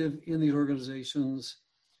active in these organizations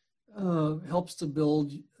helps to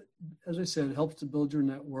build, as I said, helps to build your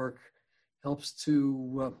network, helps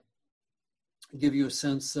to give you a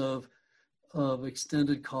sense of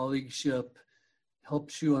extended colleagueship,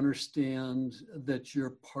 helps you understand that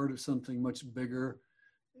you're part of something much bigger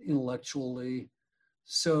intellectually.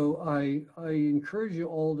 So I encourage you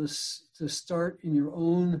all to start in your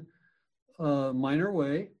own minor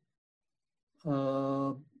way,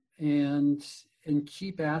 and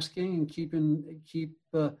keep asking and keep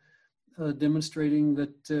demonstrating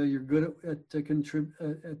that you're good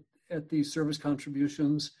at these service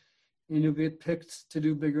contributions, and you'll get picked to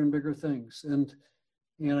do bigger and bigger things. And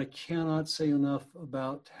I cannot say enough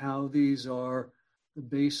about how these are the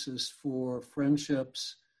basis for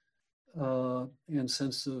friendships and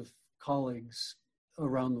sense of colleagues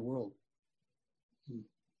around the world.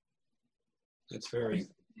 That's very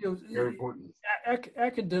important.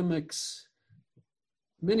 Academics,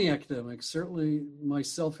 many academics, certainly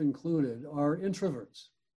myself included, are introverts.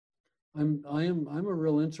 I'm a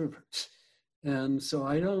real introvert, and so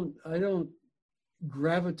I don't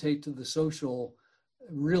gravitate to the social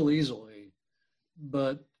real easily,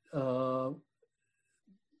 but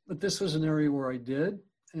this was an area where I did,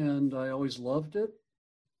 and I always loved it,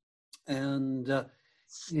 and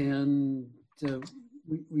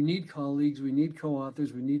we need colleagues, we need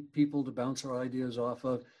co-authors, we need people to bounce our ideas off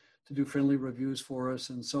of, to do friendly reviews for us,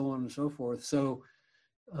 and so on and so forth. So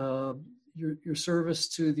your service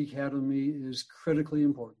to the Academy is critically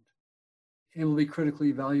important and will be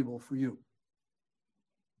critically valuable for you.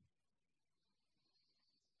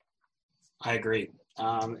 I agree.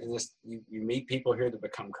 And you meet people here that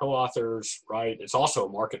become co-authors, right? It's also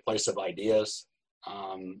a marketplace of ideas.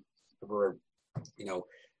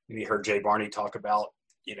 We heard Jay Barney talk about,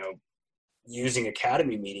 using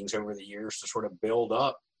Academy meetings over the years to sort of build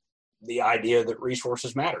up the idea that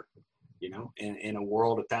resources matter, in a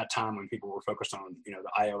world at that time when people were focused on, the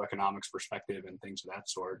IO economics perspective and things of that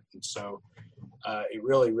sort. And so it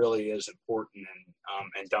really, really is important.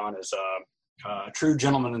 And Don is a true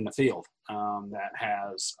gentleman in the field that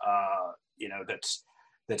has,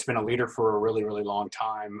 that's been a leader for a really, really long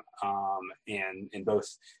time, in both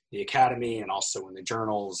the Academy and also in the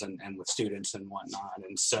journals and with students and whatnot.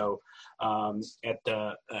 And so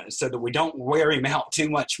so that we don't wear him out too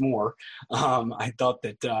much more, I thought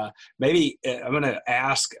that maybe I'm going to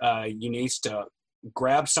ask Eunice to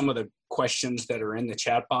grab some of the questions that are in the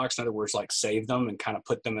chat box. In other words, like save them and kind of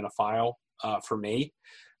put them in a file for me.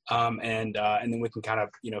 And then we can kind of,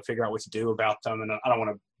 figure out what to do about them. And I don't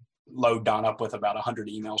want to load Don up with about 100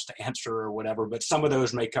 emails to answer or whatever, but some of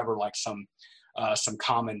those may cover like some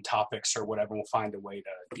common topics or whatever. We'll find a way to,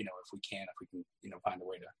 if we can find a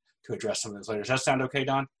way to address some of those later. Does that sound okay,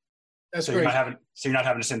 Don? That's so great. You're not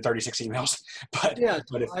having to send 36 emails, but yeah,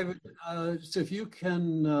 but I would, so if you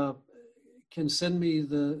can send me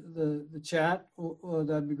the chat,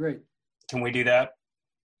 that'd be great. Can we do that?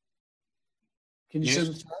 Can you send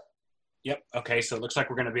the chat? Yep. Okay. So it looks like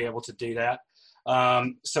we're going to be able to do that.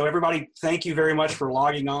 So everybody, thank you very much for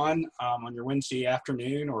logging on your Wednesday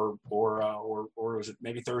afternoon or was it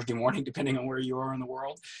maybe Thursday morning, depending on where you are in the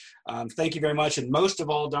world. Thank you very much. And most of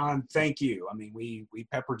all, Don, thank you. I mean, we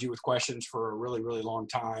peppered you with questions for a really, really long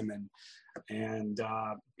time, and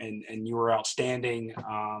you were outstanding,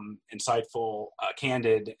 insightful,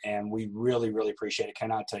 candid, and we really, really appreciate it.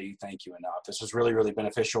 Cannot tell you thank you enough. This is really, really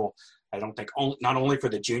beneficial. I don't think not only for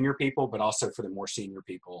the junior people, but also for the more senior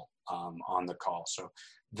people on the call. So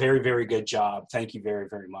very, very good job. Thank you very,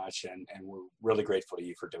 very much. And we're really grateful to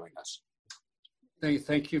you for doing this.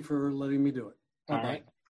 Thank you for letting me do it. All right.